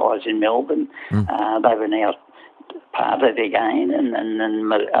John Size in Melbourne. They were now part of it again, and then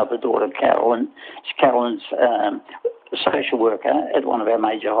my other daughter, Carolyn's a social worker at one of our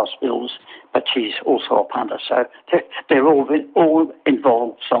major hospitals, but she's also a punter, so they're all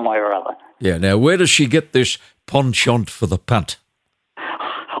involved some way or other. Yeah, now where does she get this penchant for the punt?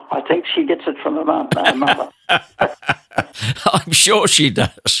 I think she gets it from her mother. I'm sure she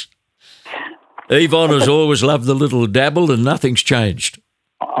does. Yvonne has always loved the little dabble and nothing's changed.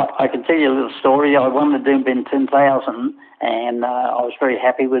 I can tell you a little story. I won the Doomben 10,000 and I was very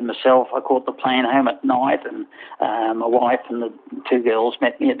happy with myself. I caught the plane home at night and my wife and the two girls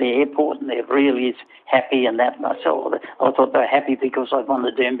met me at the airport and they're really happy and that. And I thought they were happy because I'd won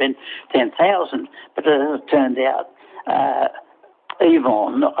the Doomben 10,000. But as it turned out,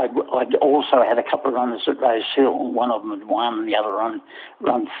 Yvonne, I'd also had a couple of runners at Rose Hill. One of them had won and the other run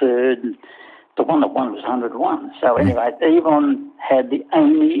third. And the one that won was 101. So anyway, Yvonne had the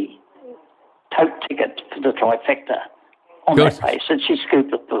only tote ticket for the trifecta on that race, and she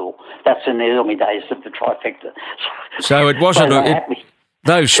scooped the pool. That's in the early days of the trifecta. So it wasn't.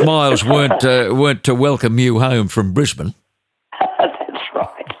 Those smiles weren't to welcome you home from Brisbane. That's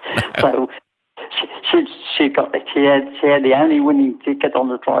right. So she had the only winning ticket on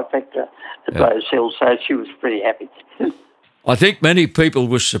the trifecta at Rose Hill, so she was pretty happy. I think many people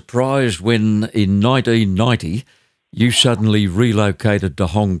were surprised when, in 1990, you suddenly relocated to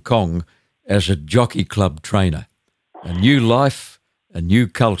Hong Kong as a jockey club trainer. A new life, a new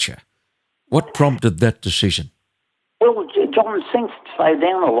culture. What prompted that decision? Well, John, things slowed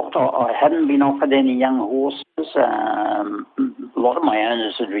down a lot. I hadn't been offered any young horses. A lot of my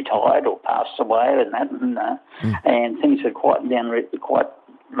owners had retired or passed away and that, and things had quieted down quite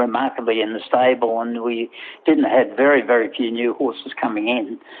remarkably in the stable, and we didn't have very, very few new horses coming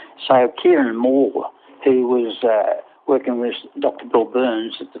in. So Kieran Moore, who was working with Dr. Bill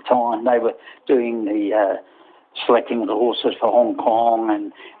Burns at the time, they were doing the selecting of the horses for Hong Kong,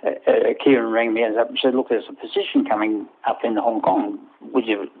 and Kieran rang me and said, look, there's a position coming up in Hong Kong. Would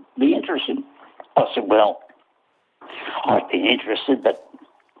you be interested? I said, well, I'd be interested, but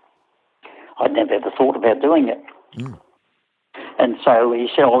I'd never ever thought about doing it. And so he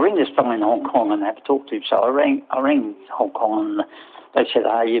said, I'll ring this fellow in Hong Kong and have to talk to him. So I rang Hong Kong and they said,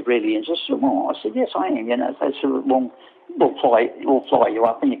 are you really interested? Well, I said, yes, I am. They said, well, we'll fly you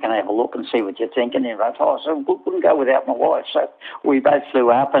up and you can have a look and see what you're thinking. And I said, wouldn't go without my wife. So we both flew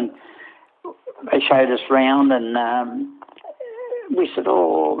up and they showed us round and we said,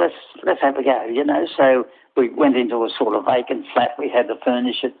 oh, let's have a go, So we went into a sort of vacant flat. We had to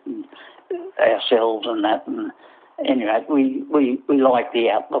furnish it ourselves and that. And anyway, we liked the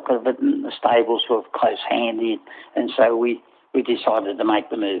outlook of it, and the stables were close handy, and so we decided to make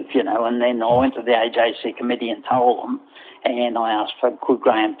the move, And then I went to the AJC committee and told them, and I asked could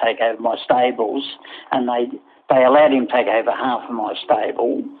Graham take over my stables, and they allowed him to take over half of my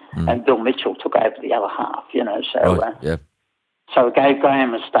stable, and Bill Mitchell took over the other half, So right, so it gave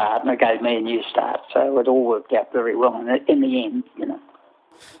Graham a start, and it gave me a new start. So it all worked out very well in the end,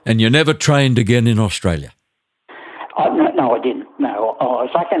 And you never trained again in Australia? No, I didn't. No, I was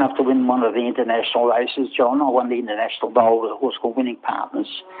lucky enough to win one of the international races, John. I won the international bowl with a horse called Winning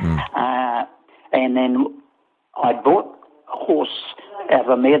Partners. And then I bought a horse out of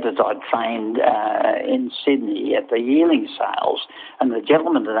a mare that I'd trained in Sydney at the yearling sales, and the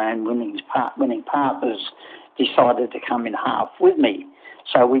gentleman that owned Winning Partners decided to come in half with me.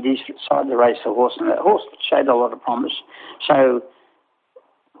 So we decided to race the horse, and the horse showed a lot of promise. So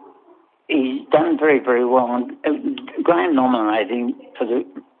he's done very, very well, and Graham nominated him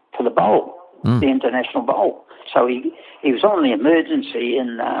for the bowl, the international bowl. So he was on the emergency,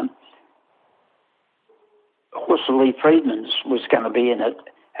 and horse Lee Friedman's was going to be in it,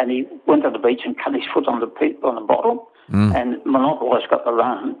 and he went to the beach and cut his foot on the bottle, and Monopolis got the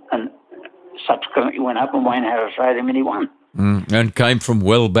run, and subsequently went up, and Wayne Harris rode him, and he won. And came from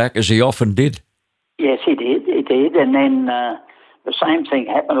well back, as he often did. Yes, he did, and then the same thing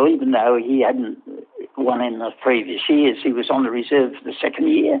happened, even though he hadn't won in the previous years. He was on the reserve for the second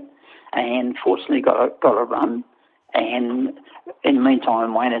year and fortunately got a run. And in the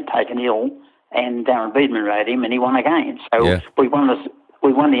meantime, Wayne had taken ill and Darren Beedman rode him and he won again. So we won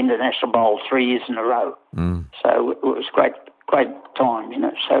the International Bowl 3 years in a row. So it was great great time, you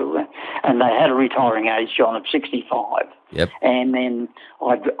know. So, and they had a retiring age, John, of 65. Yep. And then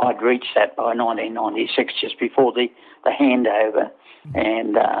I'd reached that by 1996, just before the handover,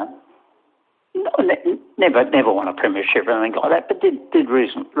 and never won a premiership or anything like that, but did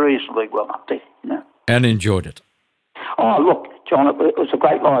reasonably well up there, you know. And enjoyed it. Oh, look, John, it was a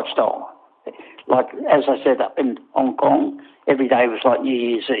great lifestyle. Like, as I said, up in Hong Kong, every day was like New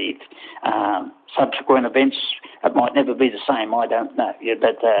Year's Eve. Subsequent events, it might never be the same, I don't know. Yeah,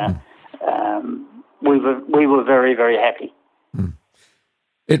 but we were very, very happy.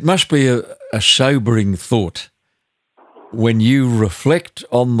 It must be a sobering thought when you reflect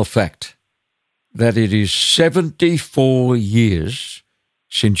on the fact that it is 74 years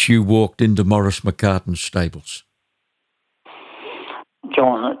since you walked into Maurice McCartan's stables.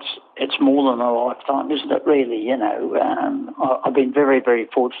 John, it's more than a lifetime, isn't it, really? You know, I've been very, very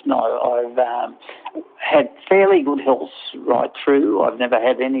fortunate. I've had fairly good health right through. I've never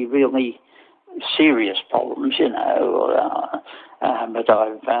had any really serious problems, you know, but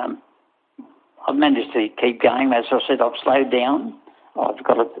I've managed to keep going. As I said, I've slowed down. I've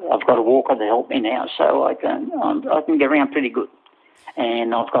got a walker to help me now, so I can get around pretty good.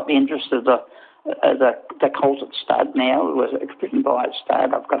 And I've got the interest of the colt at stud now. It was written by a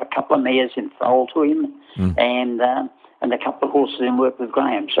stud. I've got a couple of mares in foal to him, and a couple of horses in work with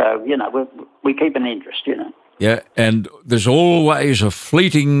Graham. So, you know, we keep an interest, you know. Yeah, and there's always a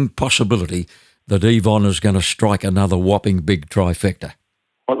fleeting possibility that Yvonne is going to strike another whopping big trifecta.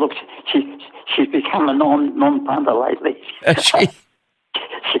 Well, look, she's become a non-punter lately.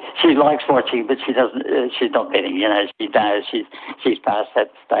 She likes watching, but she doesn't. She's not betting. You know, she knows she's past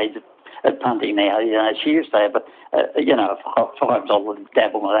that stage at punting now. You know, she used to have, you know, $5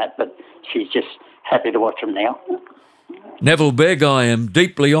 dabble with that, but she's just happy to watch them now. Neville Begg, I am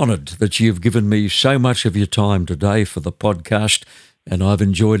deeply honoured that you've given me so much of your time today for the podcast, and I've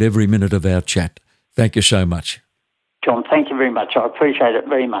enjoyed every minute of our chat. Thank you so much. John, thank you very much. I appreciate it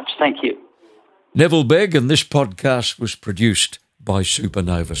very much. Thank you. Neville Begg, and this podcast was produced by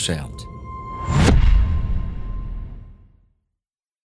Supernova Sound.